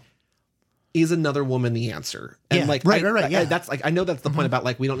women. Is another woman the answer? And right. Yeah. That's I know that's the point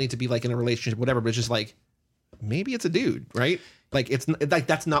about we don't need to be in a relationship, whatever, but it's just maybe it's a dude, right? It's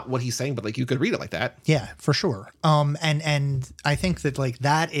that's not what he's saying, but you could read it like that. Yeah, for sure. And I think that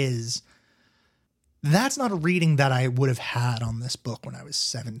that's not a reading that I would have had on this book when I was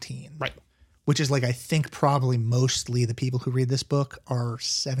 17. Right. Which is I think probably mostly the people who read this book are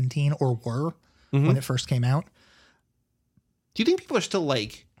 17 or were when it first came out. Do you think people are still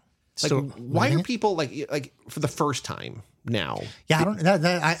why are people for the first time now? Yeah,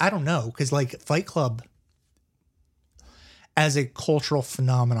 I don't know, because Fight Club as a cultural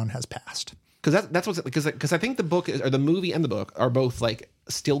phenomenon has passed. Because that's what's because I think the book or the movie and the book are both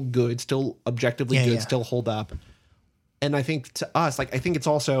still good, still objectively good, still hold up. And I think to us, I think it's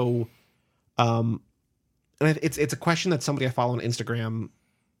also, and it's a question that somebody I follow on Instagram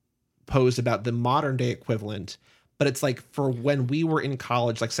posed about the modern day equivalent. But it's for when we were in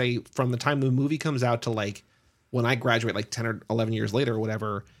college, say from the time the movie comes out to when I graduate 10 or 11 years later or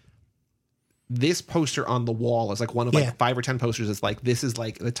whatever, this poster on the wall is one of 5 or 10 posters. It's this is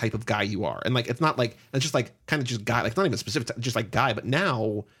the type of guy you are. And it's not it's just kind of just guy, not even specific, just guy. But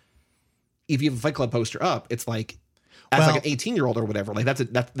now if you have a Fight Club poster up, it's as an 18-year-old or whatever, that's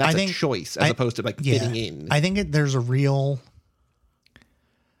a choice as opposed to fitting in. I think there's a real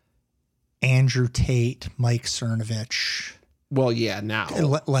Andrew Tate, Mike Cernovich. Well, yeah, now.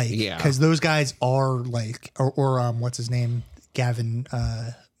 Because those guys are or what's his name? Gavin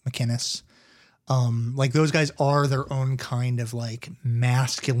McInnes. Those guys are their own kind of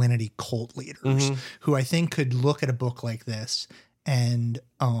masculinity cult leaders who I think could look at a book like this and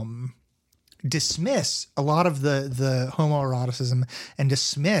dismiss a lot of the homoeroticism and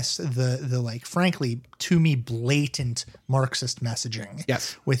dismiss the frankly to me blatant Marxist messaging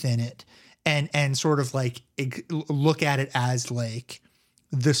within it and sort of look at it as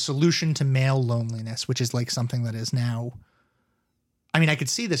the solution to male loneliness, which is something that is now. I mean, I could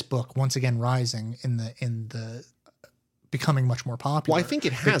see this book once again rising in the becoming much more popular. Well, I think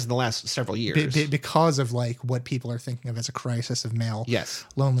it has in the last several years because of what people are thinking of as a crisis of male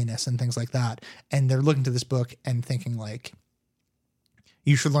loneliness and things like that. And they're looking to this book and thinking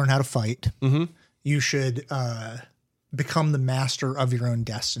you should learn how to fight. Mm-hmm. You should become the master of your own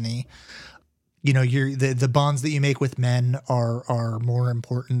destiny. You're the bonds that you make with men are more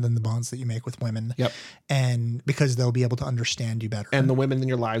important than the bonds that you make with women. Yep. And because they'll be able to understand you better. And the women in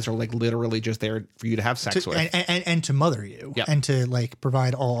your lives are literally just there for you to have sex with. And to mother you. Yep. And to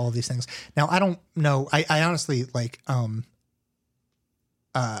provide all these things. Now, I don't know. I honestly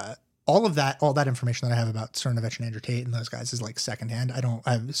all that information that I have about Cernovich and Andrew Tate and those guys is secondhand. I don't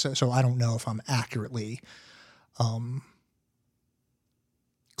know if I'm accurately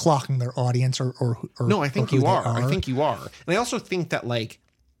clocking their audience or no, I think you are. I think you are. And I also think that I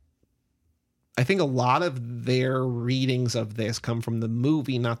think a lot of their readings of this come from the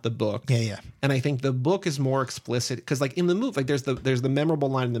movie, not the book. Yeah. And I think the book is more explicit because in the movie, there's the memorable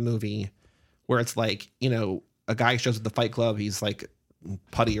line in the movie where it's a guy shows at the Fight Club, he's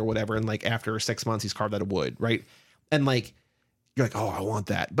putty or whatever, and after 6 months he's carved out of wood, right? And you're oh, I want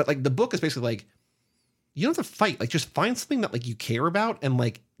that. But the book is basically you don't have to fight. Just find something that you care about,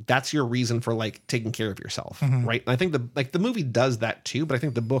 and that's your reason for taking care of yourself, right? And I think the movie does that too, but I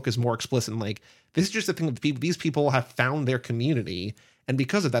think the book is more explicit. And this is just the thing that these people have found their community, and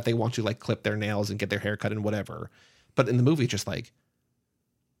because of that, they want to clip their nails and get their hair cut and whatever. But in the movie, it's just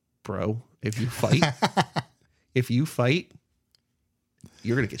bro, if you fight,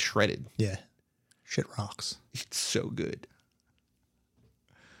 you're gonna get shredded. Yeah, shit rocks. It's so good.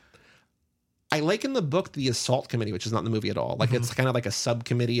 I like in the book the assault committee, which is not in the movie at all. Like it's kind of like a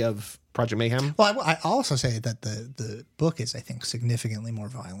subcommittee of Project Mayhem. Well, I also say that the book is, I think, significantly more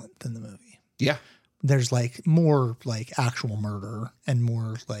violent than the movie. Yeah. There's like more like actual murder and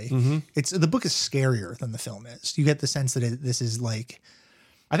more like the book is scarier than the film is. You get the sense that this is like,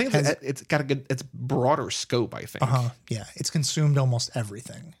 I think it's got it's broader scope, I think. Yeah. It's consumed almost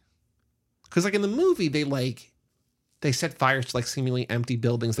everything. Because like in the movie, they set fires to like seemingly empty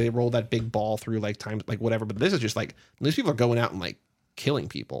buildings. They roll that big ball through like times, like whatever. But this is just like, these people are going out and like killing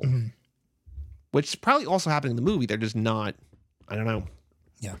people, which is probably also happening in the movie. They're just not, I don't know.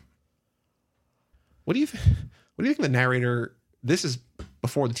 Yeah. What do you think the narrator, this is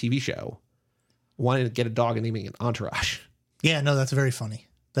before the TV show, wanted to get a dog and naming it Entourage? Yeah, no, that's very funny.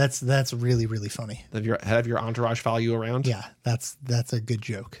 That's really, really funny. Have your entourage follow you around? Yeah, that's a good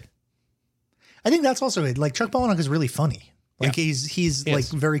joke. I think that's also it. Like Chuck Palahniuk is really funny. Like he's like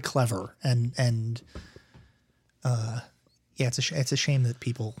very clever and it's a shame that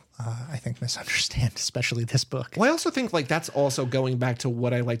people I think misunderstand, especially this book. Well, I also think like that's also going back to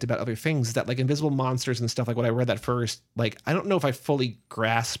what I liked about other things, that like Invisible Monsters and stuff, like when I read that first, like I don't know if I fully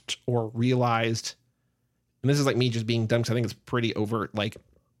grasped or realized, and this is like me just being dumb because I think it's pretty overt, like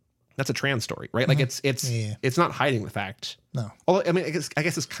that's a trans story, right? Like it's not hiding the fact. No. Although, I mean, I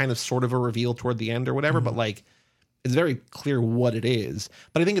guess it's kind of sort of a reveal toward the end or whatever, but like it's very clear what it is.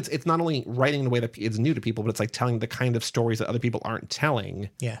 But I think it's not only writing in a way that it's new to people, but it's like telling the kind of stories that other people aren't telling.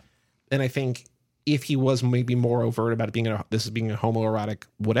 Yeah. And I think if he was maybe more overt about it being being a homoerotic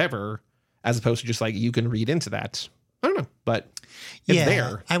whatever, as opposed to just like you can read into that. I don't know, but it's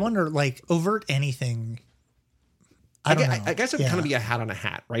there. I wonder, like overt anything. I don't know. I guess it'd kind of be a hat on a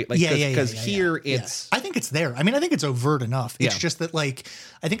hat, right? Like, because here it's. I think it's there. I mean, I think it's overt enough. It's just that, like,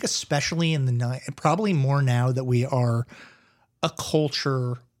 I think especially in the probably more now that we are a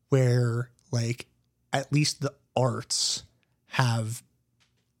culture where, like, at least the arts have,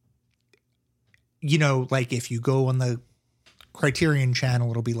 you know, like if you go on the Criterion channel,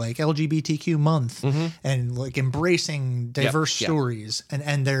 it'll be like LGBTQ month and like embracing diverse stories,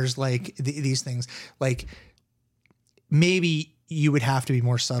 and there's like these things like. Maybe you would have to be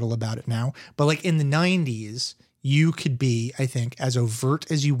more subtle about it now, but like in the 90s, you could be, I think, as overt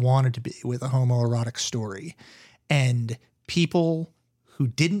as you wanted to be with a homoerotic story. And people who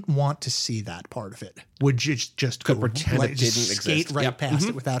didn't want to see that part of it would just could go, pretend like, it didn't skate exist. right past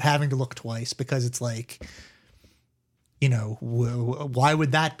it without having to look twice, because it's like, you know, why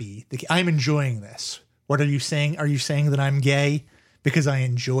would that be? I'm enjoying this. What are you saying? Are you saying that I'm gay? Because I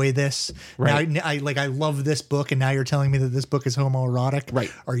enjoy this. Right. Now, I love this book, and now you're telling me that this book is homoerotic.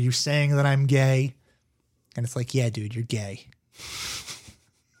 Right. Are you saying that I'm gay? And it's like, yeah, dude, you're gay.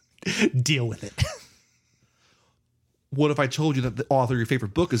 Deal with it. What if I told you that the author of your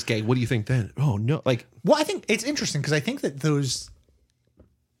favorite book is gay? What do you think then? Oh, no. Like, well, I think it's interesting because I think that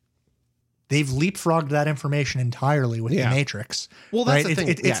they've leapfrogged that information entirely with the Matrix. Well, that's the thing.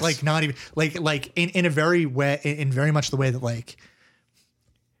 It's like not even like in a very way, in very much the way that like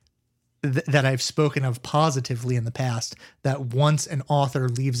that I've spoken of positively in the past, that once an author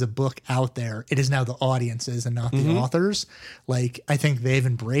leaves a book out there, it is now the audience's and not the author's. Like, I think they've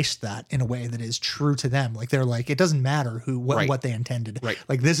embraced that in a way that is true to them. Like, they're like, it doesn't matter what they intended. Right.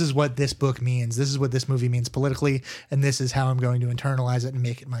 Like, this is what this book means. This is what this movie means politically. And this is how I'm going to internalize it and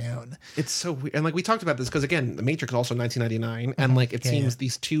make it my own. It's so weird. And like, we talked about this because, again, The Matrix is also 1999. And like, it seems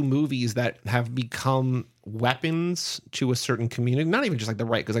these two movies that have become weapons to a certain community, not even just like the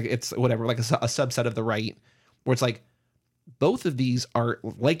right, because like it's whatever, like a subset of the right, where it's like both of these are,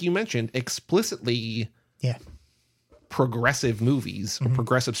 like you mentioned, explicitly progressive movies or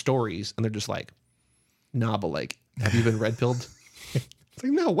progressive stories, and they're just like, nah, but like, have you been red pilled? It's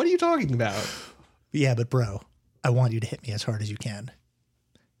like, no, what are you talking about? Yeah, but bro, I want you to hit me as hard as you can.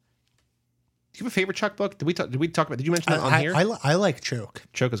 Do you have a favorite Chuck book? Did we talk about? Did you mention that on here? I like Choke.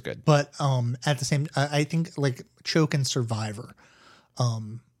 Choke is good, but at the same, I think like Choke and Survivor,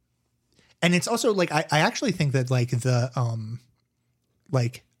 and it's also like I actually think that like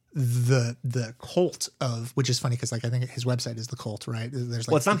the cult of, which is funny because like I think his website is the cult, right? There's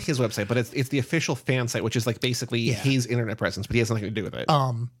like, well, it's not his website, but it's the official fan site, which is like basically his internet presence, but he has nothing to do with it.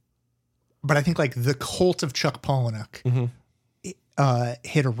 But I think like the cult of Chuck Palahniuk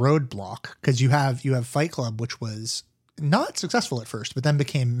hit a roadblock because you have Fight Club, which was not successful at first, but then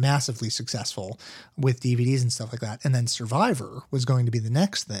became massively successful with DVDs and stuff like that. And then Survivor was going to be the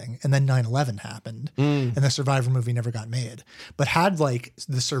next thing. And then 9/11 happened and the Survivor movie never got made. But had like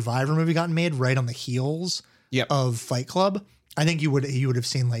the Survivor movie gotten made right on the heels of Fight Club, I think you would have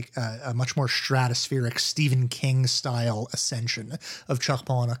seen like a much more stratospheric Stephen King style ascension of Chuck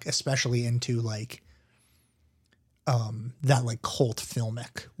Palahniuk, especially into like that like cult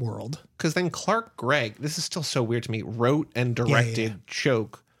filmic world. Because then Clark Gregg, this is still so weird to me, wrote and directed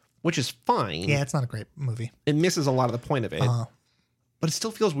Choke, which is fine. Yeah, it's not a great movie. It misses a lot of the point of it. But it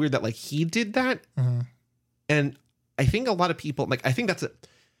still feels weird that like he did that. And I think a lot of people, like, I think that's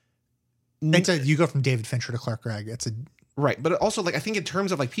you go from David Fincher to Clark Gregg. Right. But also, like, I think in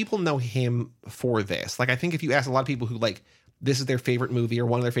terms of, like, people know him for this. Like, I think if you ask a lot of people who, like, this is their favorite movie or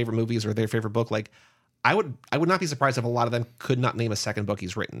one of their favorite movies or their favorite book, like, I would not be surprised if a lot of them could not name a second book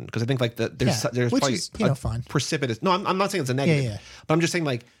he's written. Because I think, like, there's probably is, fine. Precipitous. No, I'm not saying it's a negative. But I'm just saying,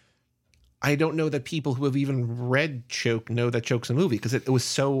 like, I don't know that people who have even read Choke know that Choke's a movie because it was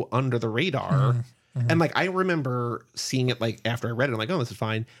so under the radar. And, like, I remember seeing it, like, after I read it, I'm like, oh, this is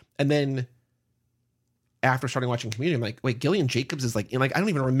fine. And then after starting watching Community, I'm like, wait, Gillian Jacobs is like, and like, I don't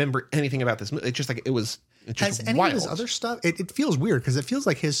even remember anything about this movie. It's just like, it's just any wild. of his other stuff, it feels weird because it feels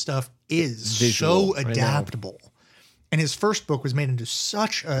like his stuff is Visual, so adaptable. And his first book was made into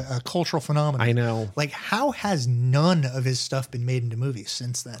such a cultural phenomenon. I know. Like, how has none of his stuff been made into movies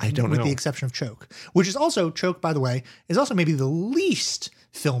since then? I don't know. With the exception of Choke, which is also, Choke, by the way, is also maybe the least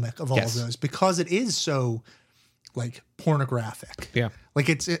filmic of all of those because it is so like pornographic. Yeah. Like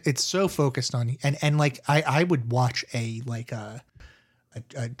it's so focused on, and like I would watch a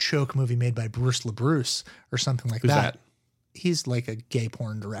Choke movie made by Bruce LaBruce or something like that. He's like a gay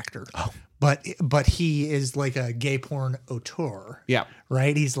porn director. Oh. But he is like a gay porn auteur. Yeah.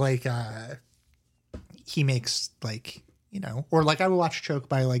 Right? He's like he makes like, or like I would watch Choke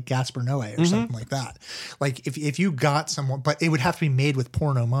by like Gaspar Noé or something like that. Like if you got someone, but it would have to be made with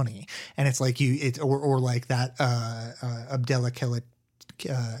porno money. And it's like or like that Abdella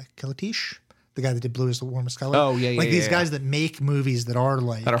Kilatish, the guy that did Blue is the Warmest Color. Oh yeah, like these guys that make movies that are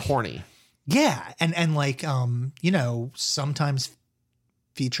like that are horny. Yeah, and like sometimes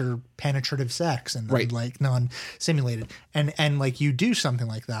feature penetrative sex and like non-simulated, and like you do something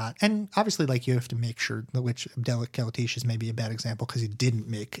like that, and obviously like you have to make sure that, which Abdella Kilatish is maybe a bad example because he didn't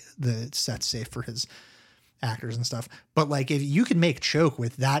make the sets safe for his actors and stuff. But like if you can make Choke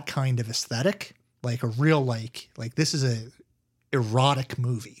with that kind of aesthetic, like a real like this is a erotic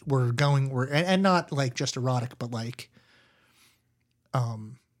movie. We're and not like just erotic, but like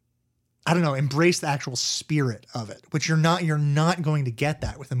I don't know, embrace the actual spirit of it, which you're not going to get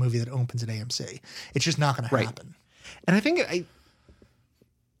that with a movie that opens at AMC. It's just not going to happen. And I think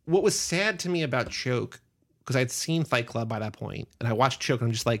what was sad to me about Choke, because I'd seen Fight Club by that point, and I watched Choke, and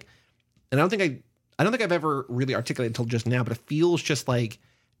I'm just like, and I don't think I've ever really articulated until just now, but it feels just like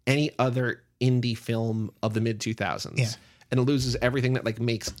any other indie film of the mid 2000s. Yeah. And it loses everything that like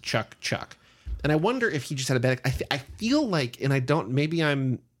makes Chuck. And I wonder if he just had a bad, I feel like, and I don't, maybe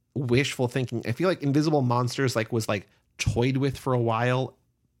I'm wishful thinking, I feel like Invisible Monsters like was like toyed with for a while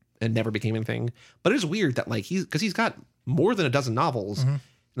and never became anything. But it is weird that like he's got more than a dozen novels. And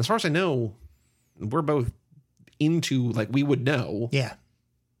as far as I know, we're both into like we would know. Yeah.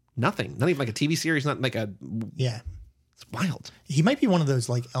 Nothing. Not even like a TV series, not like a it's wild. He might be one of those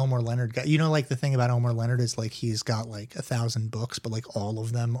like Elmore Leonard guys. Like the thing about Elmore Leonard is like he's got like 1,000 books, but like all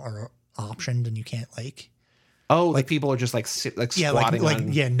of them are optioned and you can't like like people are just like squatting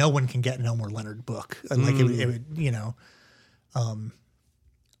on. No one can get an Elmore Leonard book. Like it would,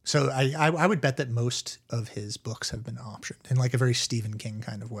 So I would bet that most of his books have been optioned in like a very Stephen King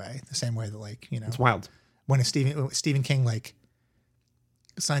kind of way. The same way that like, it's wild. When Stephen King like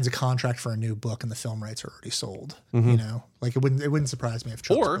signs a contract for a new book and the film rights are already sold, like it wouldn't surprise me if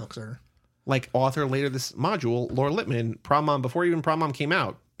Chuck's books are like author later this module, Laura Lippman, Prom Mom, before even Prom Mom came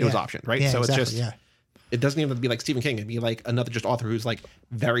out, it was optioned, right? Yeah, so exactly, it's just it doesn't even have to be like Stephen King. It'd be like another just author who's like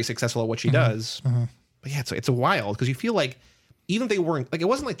very successful at what she does. But yeah, it's a wild because you feel like even if they weren't like, it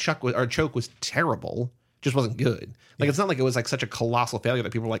wasn't like Choke was terrible, just wasn't good. Like it's not like it was like such a colossal failure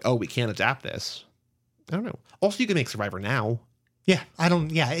that people were like, oh, we can't adapt this. I don't know. Also, you can make Survivor now. Yeah, I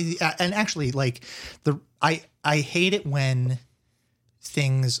don't. Yeah, and actually, like I hate it when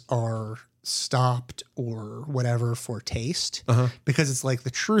things are stopped or whatever for taste because it's like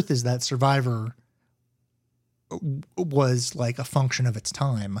the truth is that Survivor was like a function of its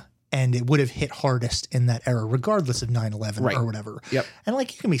time and it would have hit hardest in that era regardless of 9/11 or whatever. Yep. And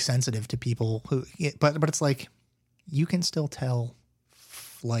like you can be sensitive to people who but it's like you can still tell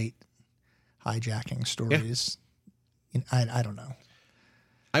flight hijacking stories. I don't know.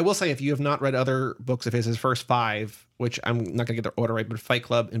 I will say, if you have not read other books of his first 5, which I'm not going to get the order right, but Fight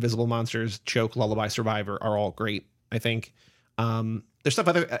Club, Invisible Monsters, Choke, Lullaby, Survivor are all great, I think. There's stuff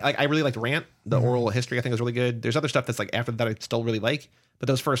I really liked Rant, the oral history. I think was really good. There's other stuff that's like after that I still really like, but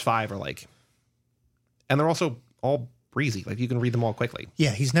those first 5 are like, and they're also all breezy. Like you can read them all quickly.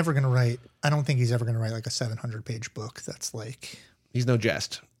 Yeah, he's never going to write. I don't think he's ever going to write like a 700-page book. That's like, he's no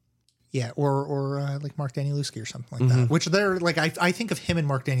jest. Yeah, or like Mark Danielewski or something like that. Which they're like, I think of him and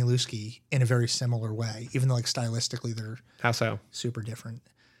Mark Danielewski in a very similar way, even though like stylistically they're how so super different.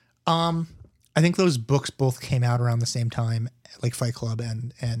 I think those books both came out around the same time, like Fight Club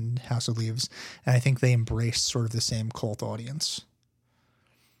and House of Leaves, and I think they embraced sort of the same cult audience.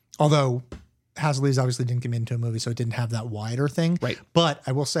 Although House of Leaves obviously didn't get into a movie, so it didn't have that wider thing. Right. But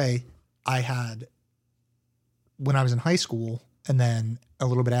I will say, I had, when I was in high school, and then a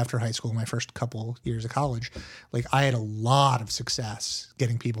little bit after high school, my first couple years of college, like I had a lot of success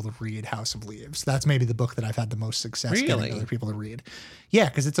getting people to read House of Leaves. That's maybe the book that I've had the most success getting other people to read. Yeah,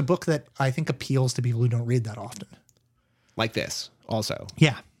 because it's a book that I think appeals to people who don't read that often. Like this, also.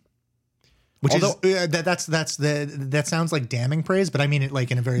 Yeah. Which that sounds like damning praise, but I mean it like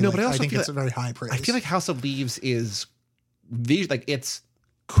in a very, but I think it's a very high praise. I feel like House of Leaves is like it's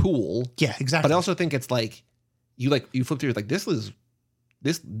cool. Yeah, exactly. But I also think it's like you flip through like this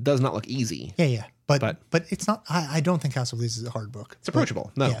does not look easy. Yeah. But it's not. I don't think House of Leaves is a hard book. It's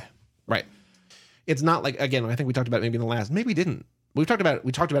approachable. No, yeah. Right. It's not like, again, I think we talked about it maybe in the last. Maybe we didn't. We talked about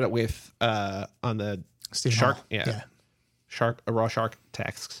it with on the Stephen shark. Hall. Yeah. Raw shark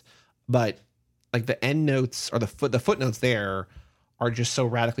texts, but like the end notes or the footnotes there are just so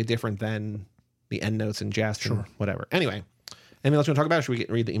radically different than the end notes in Jest and whatever. Anyway, anything else you want to talk about? Or should we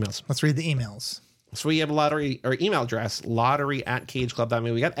read the emails? Let's read the emails. So we have a lottery or email address,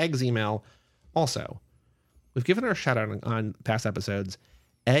 lottery@cageclub.me. We got Egg's email. Also, we've given her a shout out on past episodes.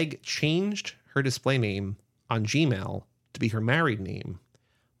 Egg changed her display name on Gmail to be her married name,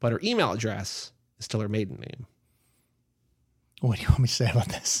 but her email address is still her maiden name. What do you want me to say about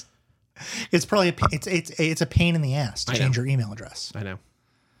this? It's probably it's a pain in the ass to change your email address. I know.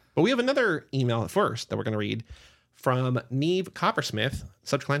 But we have another email first that we're going to read from Neve Coppersmith,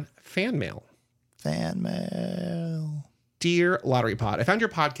 subject line fan mail. Fan mail. Dear Lottery Pod, I found your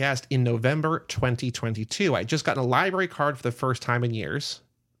podcast in November 2022. I just gotten a library card for the first time in years.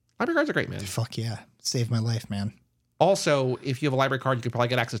 Library cards are great, man. Fuck yeah. Saved my life, man. Also, if you have a library card, you could probably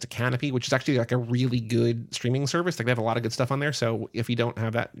get access to Canopy, which is actually like a really good streaming service. Like they have a lot of good stuff on there. So if you don't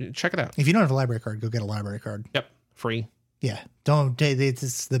have that, check it out. If you don't have a library card, go get a library card. Yep. Free. Yeah.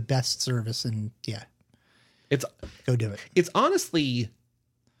 It's the best service, and yeah. Go do it. It's honestly,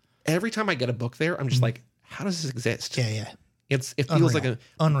 every time I get a book there, I'm just like, how does this exist? Yeah. It feels like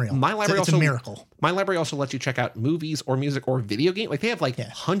unreal. My library it's a miracle. My library also lets you check out movies or music or video game. Like they have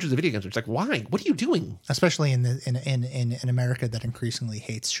hundreds of video games. It's like, why? What are you doing? Especially in America that increasingly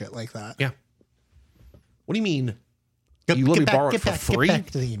hates shit like that. Yeah. What do you mean? You let me borrow it for free? Get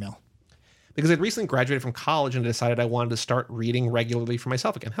back to the email. Because I'd recently graduated from college and decided I wanted to start reading regularly for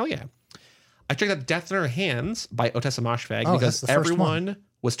myself again. Hell yeah. I checked out Death in Our Hands by Otessa Moshfegh because everyone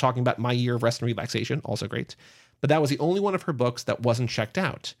was talking about My Year of Rest and Relaxation. Also great. But that was the only one of her books that wasn't checked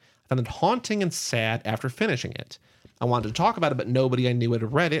out. I found it haunting and sad after finishing it. I wanted to talk about it, but nobody I knew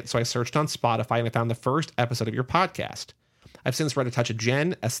had read it, so I searched on Spotify and I found the first episode of your podcast. I've since read A Touch of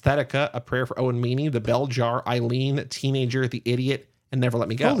Jen, Aesthetica, A Prayer for Owen Meany, The Bell Jar, Eileen, Teenager, The Idiot, and Never Let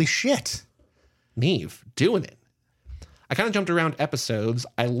Me Go. Holy shit. Neve, doing it. I kind of jumped around episodes.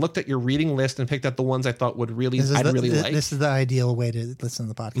 I looked at your reading list and picked out the ones I thought I'd really like. This is the ideal way to listen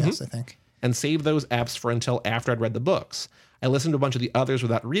to the podcast, I think. And save those apps for until after I'd read the books. I listened to a bunch of the others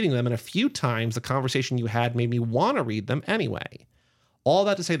without reading them, and a few times the conversation you had made me want to read them anyway. All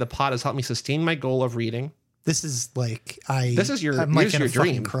that to say, the pod has helped me sustain my goal of reading. This is like I'm like your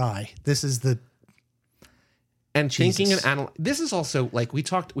dream. Cry. This is the thinking and analyzing. This is also like we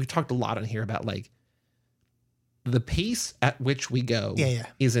talked a lot on here about like the pace at which we go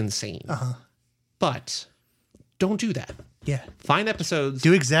is insane. But don't do that. Yeah. Find episodes.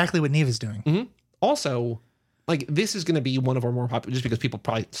 Do exactly what Neve is doing. Mm-hmm. Also, like this is going to be one of our more popular, just because people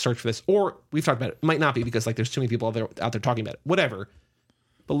probably search for this, or we've talked about it. It might not be because like there's too many people out there talking about it. Whatever.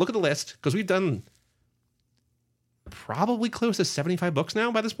 But look at the list, because we've done probably close to 75 books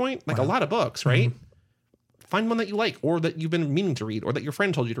now by this point. Like a lot of books, right? Mm-hmm. Find one that you like, or that you've been meaning to read, or that your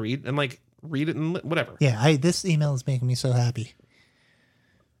friend told you to read, and like read it and whatever. Yeah, this email is making me so happy.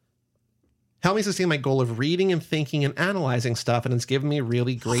 Help me sustain my goal of reading and thinking and analyzing stuff, and it's given me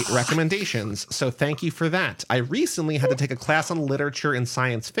really great recommendations. So thank you for that. I recently had to take a class on literature and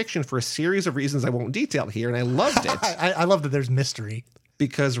science fiction for a series of reasons I won't detail here, and I loved it. I love that there's mystery.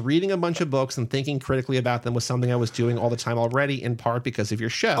 Because reading a bunch of books and thinking critically about them was something I was doing all the time already, in part because of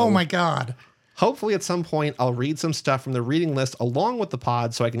your show. Oh my God. Hopefully at some point I'll read some stuff from the reading list along with the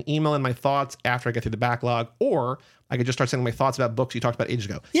pod so I can email in my thoughts after I get through the backlog, or I could just start sending my thoughts about books you talked about ages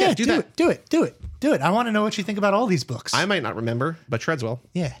ago. Yeah, do it. I want to know what you think about all these books. I might not remember, but Shreds will.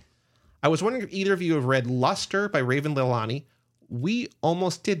 Yeah. I was wondering if either of you have read Luster by Raven Leilani. We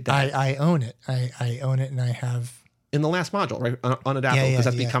almost did that. I own it. I own it, and I have... In the last module, right? Unadapted, because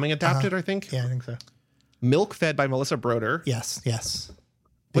that's becoming adapted, I think. Yeah, I think so. Milk Fed by Melissa Broder. Yes.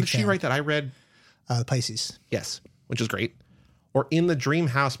 What did she write that I read? Pisces. Yes, which is great. Or In the Dream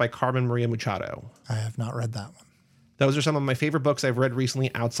House by Carmen Maria Machado. I have not read that one. Those are some of my favorite books I've read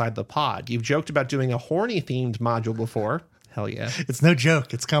recently outside the pod. You've joked about doing a horny themed module before. Hell yeah. It's no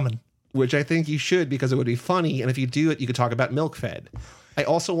joke. It's coming. Which I think you should, because it would be funny. And if you do it, you could talk about Milk Fed. I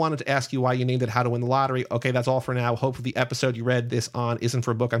also wanted to ask you why you named it How to Win the Lottery. Okay, that's all for now. Hopefully the episode you read this on isn't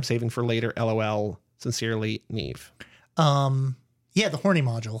for a book I'm saving for later. LOL. Sincerely, Neve. Yeah, the horny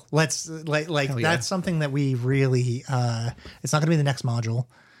module. Let's that's something that we really it's not going to be the next module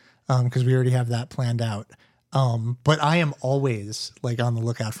because we already have that planned out. But I am always on the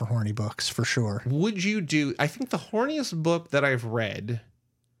lookout for horny books for sure. Would you do? I think the horniest book that I've read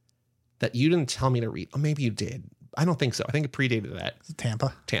that you didn't tell me to read. Oh, maybe you did. I don't think so. I think it predated that.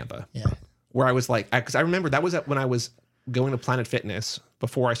 Tampa. Yeah. Where I was because I remember that was when I was going to Planet Fitness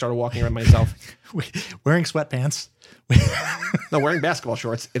before I started walking around myself. Wearing sweatpants. No, wearing basketball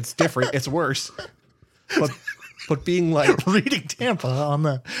shorts. It's different. It's worse. But being reading Tampa on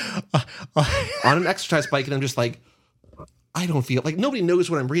the on an exercise bike, and I'm just I don't feel nobody knows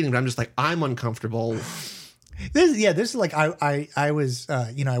what I'm reading, but I'm just I'm uncomfortable. This is I was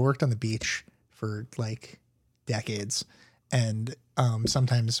I worked on the beach for decades, and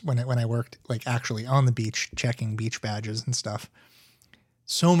sometimes when I worked actually on the beach checking beach badges and stuff,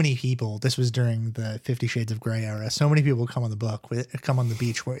 so many people, this was during the 50 Shades of Grey era, so many people come on the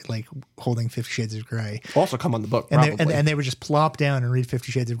beach holding 50 Shades of Grey. Also come on the book, and they would just plop down and read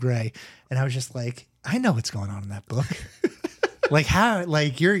 50 Shades of Grey, and I was just I know what's going on in that book. How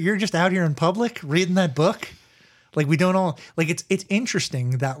you're just out here in public reading that book. We don't all it's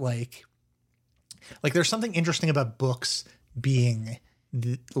interesting that there's something interesting about books being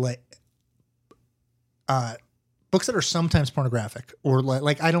books that are sometimes pornographic or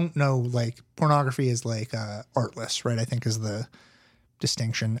I don't know, pornography is artless, right? I think is the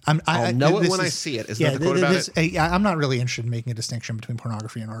distinction. I'll know it when I see it. Isn't that the quote about it? I'm not really interested in making a distinction between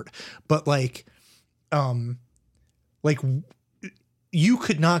pornography and art, but you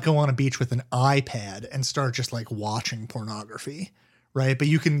could not go on a beach with an iPad and start just watching pornography, right? But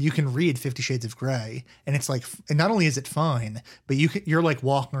you can read 50 Shades of Grey, and it's and not only is it fine, but you're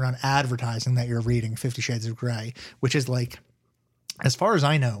walking around advertising that you're reading 50 Shades of Grey, which is as far as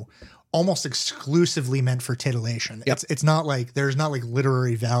I know, almost exclusively meant for titillation. Yep. It's not there's not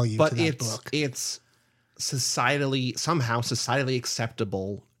literary value to that book. It's societally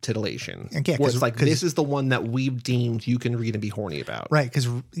acceptable titillation. Yeah, where it's this is the one that we've deemed you can read and be horny about. Right, because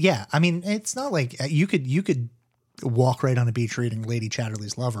I mean, it's not you could walk right on a beach reading Lady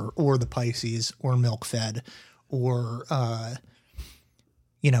Chatterley's Lover or The Pisces or Milk Fed or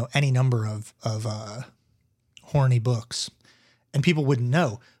any number of horny books, and people wouldn't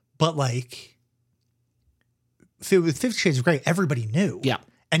know. But with 50 Shades of Grey, everybody knew. Yeah.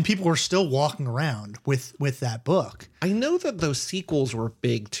 And people were still walking around with that book. I know that those sequels were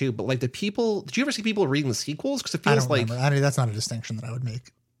big too, but did you ever see people reading the sequels? Because it feels that's not a distinction that I would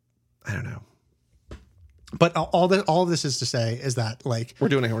make. I don't know. But all this is to say is that we're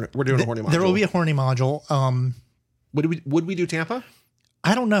doing a horny module. There will be a horny module. Would we do Tampa?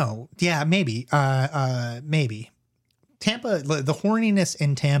 I don't know. Yeah, maybe. Maybe. Tampa, the horniness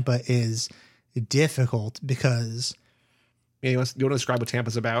in Tampa is difficult because. Yeah, you want to describe what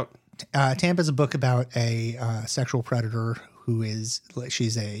Tampa's about? Tampa's a book about a sexual predator who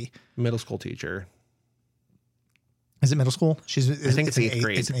she's a middle school teacher. Is it middle school? I think it's eighth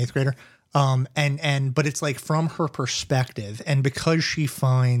grade. It's an eighth grader. But it's from her perspective, and because she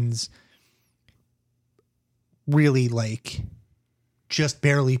finds really just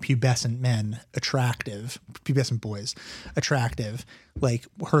barely pubescent boys attractive,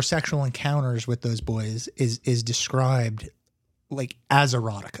 her sexual encounters with those boys is described as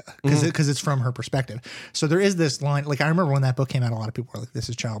erotica because it's from her perspective. So there is this line, I remember when that book came out, a lot of people were this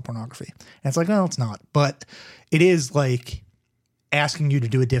is child pornography. And it's no, it's not. But it is asking you to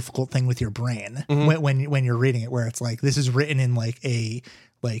do a difficult thing with your brain when you're reading it, where it's this is written in a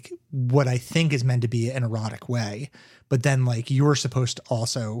what I think is meant to be an erotic way. But then you're supposed to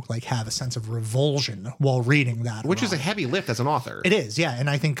also have a sense of revulsion while reading that. Which is a heavy lift as an author. It is, yeah. And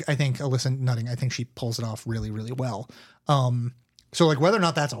I think Alyssa Nutting, I think she pulls it off really, really well. So like whether or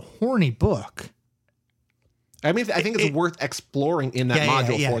not that's a horny book. I mean, I think it's worth exploring in that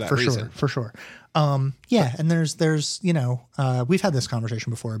module for that reason. For sure. Yeah. And there's, you know, we've had this conversation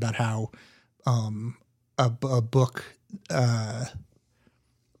before about how, a book,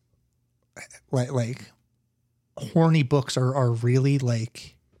 like horny books are really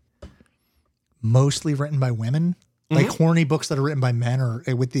like mostly written by women. Like horny books that are written by men, or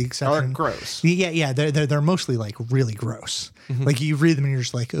with the exception, are gross. Yeah, they're mostly like really gross. Like you read them and you're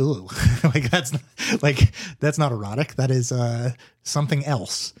just like, ooh, that's not erotic. That is something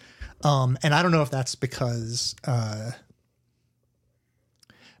else. And I don't know if that's because I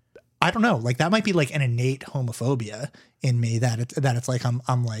don't know. Like that might be like an innate homophobia in me that it's like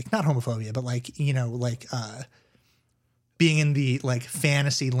I'm like not homophobia, but like, you know, like being in the like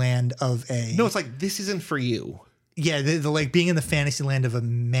fantasy land of a. No, it's like this isn't for you. Yeah, the like being in the fantasy land of a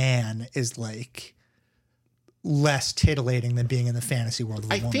man is like less titillating than being in the fantasy world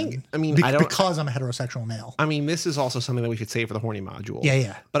of a woman. Because I'm a heterosexual male. I mean, this is also something that we should save for the horny module.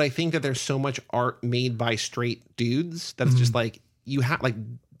 Yeah. But I think that there's so much art made by straight dudes that it's just like you have like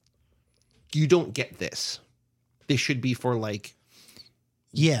you don't get this. This should be for like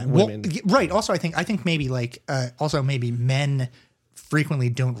women. Well, right. Also, I think maybe like also maybe men frequently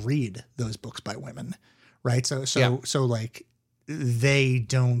don't read those books by women. Right. So like they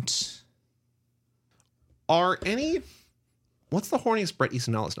don't. What's the horniest Bret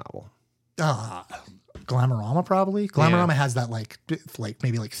Easton Ellis novel? Glamorama probably. Glamorama has that like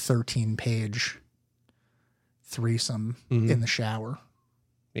maybe like 13-page threesome in the shower.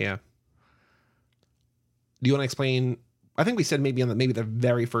 Yeah. Do you want to explain? I think we said maybe on the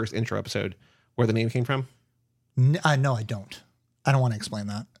very first intro episode where the name came from. No, I don't. I don't want to explain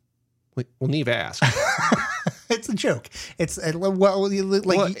that. Well, Neve asked. It's a joke. It's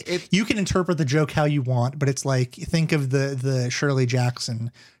you can interpret the joke how you want, but it's like think of the Shirley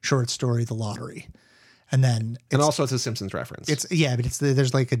Jackson short story, The Lottery, and also it's a Simpsons reference. But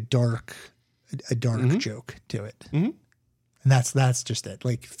there's like a dark joke to it, and that's just it.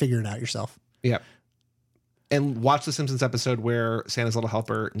 Like figure it out yourself. Yeah, and watch the Simpsons episode where Santa's little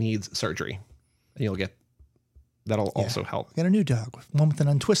helper needs surgery, and you'll get. That'll also help. Got a new dog, one with an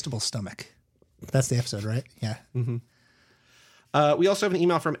untwistable stomach. That's the episode, right? Yeah. We also have an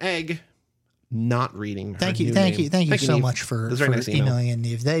email from Egg. Not reading. Thank you so Neve. much for nice emailing in,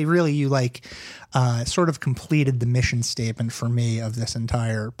 Neve. They really sort of completed the mission statement for me of this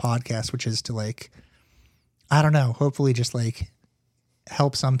entire podcast, which is to like, I don't know, hopefully just like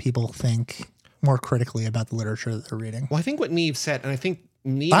help some people think more critically about the literature that they're reading. Well, I think what Neve said, and I think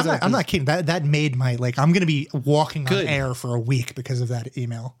I'm not kidding. That made my I'm going to be walking on air for a week because of that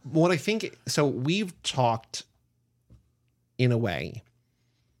email. What I think, so we've talked in a way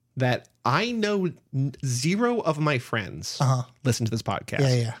that I know zero of my friends listen to this podcast.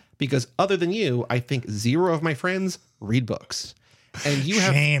 Yeah. Because other than you, I think zero of my friends read books. And you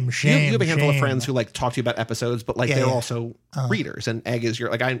have shame. You have a handful of friends who like talk to you about episodes, but like they're also readers. And Egg is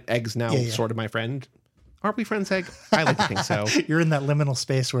Egg's now sort of my friend. Aren't we friends, Egg? I like to think so. You're in that liminal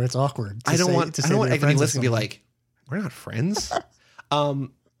space where it's awkward. I don't want Egg to be listening and be like, we're not friends. But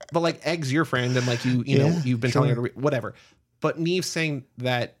like Egg's your friend, and like you know, you've been telling her to read, whatever. But Neve saying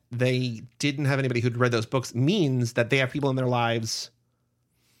that they didn't have anybody who'd read those books means that they have people in their lives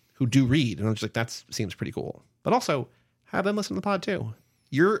who do read. And I'm just like, that seems pretty cool. But also, have them listen to the pod too.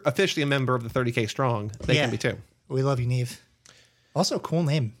 You're officially a member of the 30K Strong. They can be too. We love you, Neve. Also, cool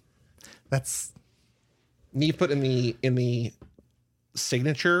name. That's... Neve put in the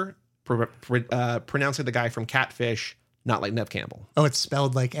signature pronouncing the guy from Catfish, not like Neve Campbell. Oh, it's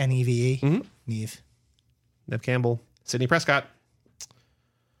spelled like Neve. Neve. Neve Campbell. Sidney Prescott.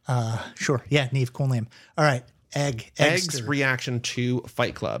 Sure. Yeah, Neve, cool name. All right. Egg's reaction to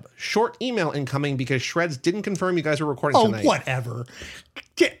Fight Club. Short email incoming because Shreds didn't confirm you guys were recording tonight. Oh, whatever.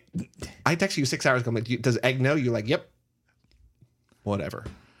 I texted you 6 hours ago. I'm like, does Egg know? You're like, yep. Whatever.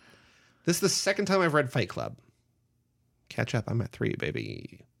 This is the second time I've read Fight Club. Catch up. I'm at 3,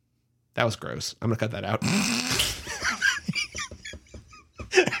 baby. That was gross. I'm going to cut that out.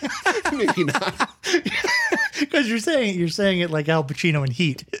 Maybe not. Because you're saying it like Al Pacino in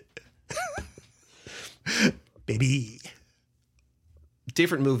Heat. Baby.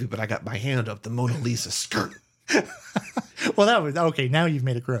 Different movie, but I got my hand up the Mona Lisa skirt. Well, that was okay. Now you've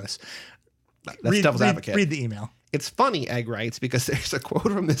made it gross. That's devil's advocate. Read the email. It's funny, Egg writes, because there's a quote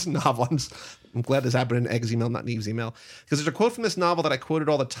from this novel. I'm glad this happened in Egg's email, not Neve's email. Because there's a quote from this novel that I quoted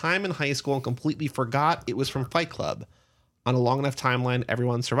all the time in high school and completely forgot it was from Fight Club. On a long enough timeline,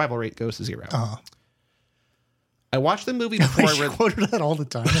 everyone's survival rate goes to 0. I watched the movie before I read... quoted that all the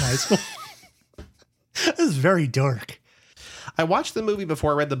time in high school? This is very dark. I watched the movie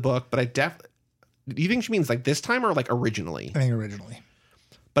before I read the book, but do you think she means like this time or like originally? I think originally.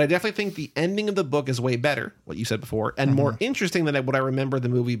 But I definitely think the ending of the book is way better, what you said before, and more interesting than what I remember the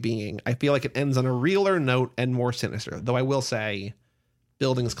movie being. I feel like it ends on a realer note and more sinister. Though I will say,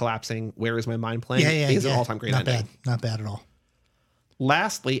 buildings collapsing, Where Is My Mind Playing is an all-time great ending. Not bad at all.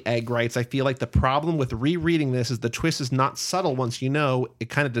 Lastly, Egg writes, I feel like the problem with rereading this is the twist is not subtle once you know. It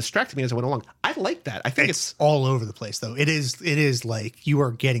kind of distracted me as I went along. I like that. I think it's all over the place, though. It is like you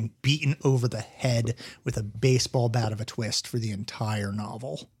are getting beaten over the head with a baseball bat of a twist for the entire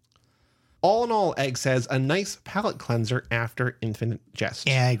novel. All in all, Egg says, a nice palate cleanser after Infinite Jest.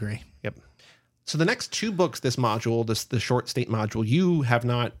 Yeah, I agree. Yep. So the next two books, this module, the short state module, you have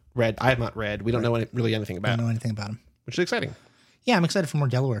not read. I have not read. We don't know really anything about. I don't know anything about them. Which is exciting. Yeah, I'm excited for more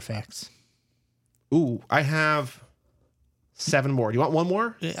Delaware facts. Ooh, I have 7 more. Do you want one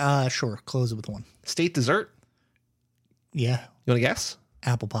more? Sure. Close it with one. State dessert? Yeah. You want to guess?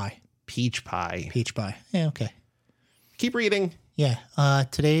 Apple pie. Peach pie. Peach pie. Yeah, okay. Keep reading. Yeah.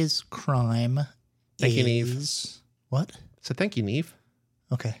 Today's crime Thank you, is... Neve. What? So thank you, Neve.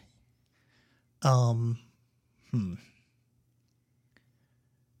 Okay.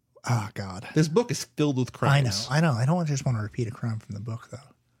 Oh, God. This book is filled with crimes. I know. I don't just want to repeat a crime from the book, though.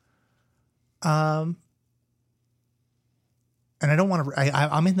 And I don't want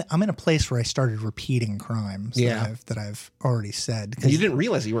to. I'm in a place where I started repeating crimes that I've already said. You didn't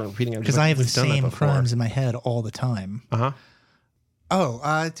realize you weren't repeating them because I have the same crimes in my head all the time.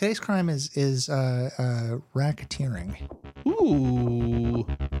 Today's crime is racketeering. Ooh.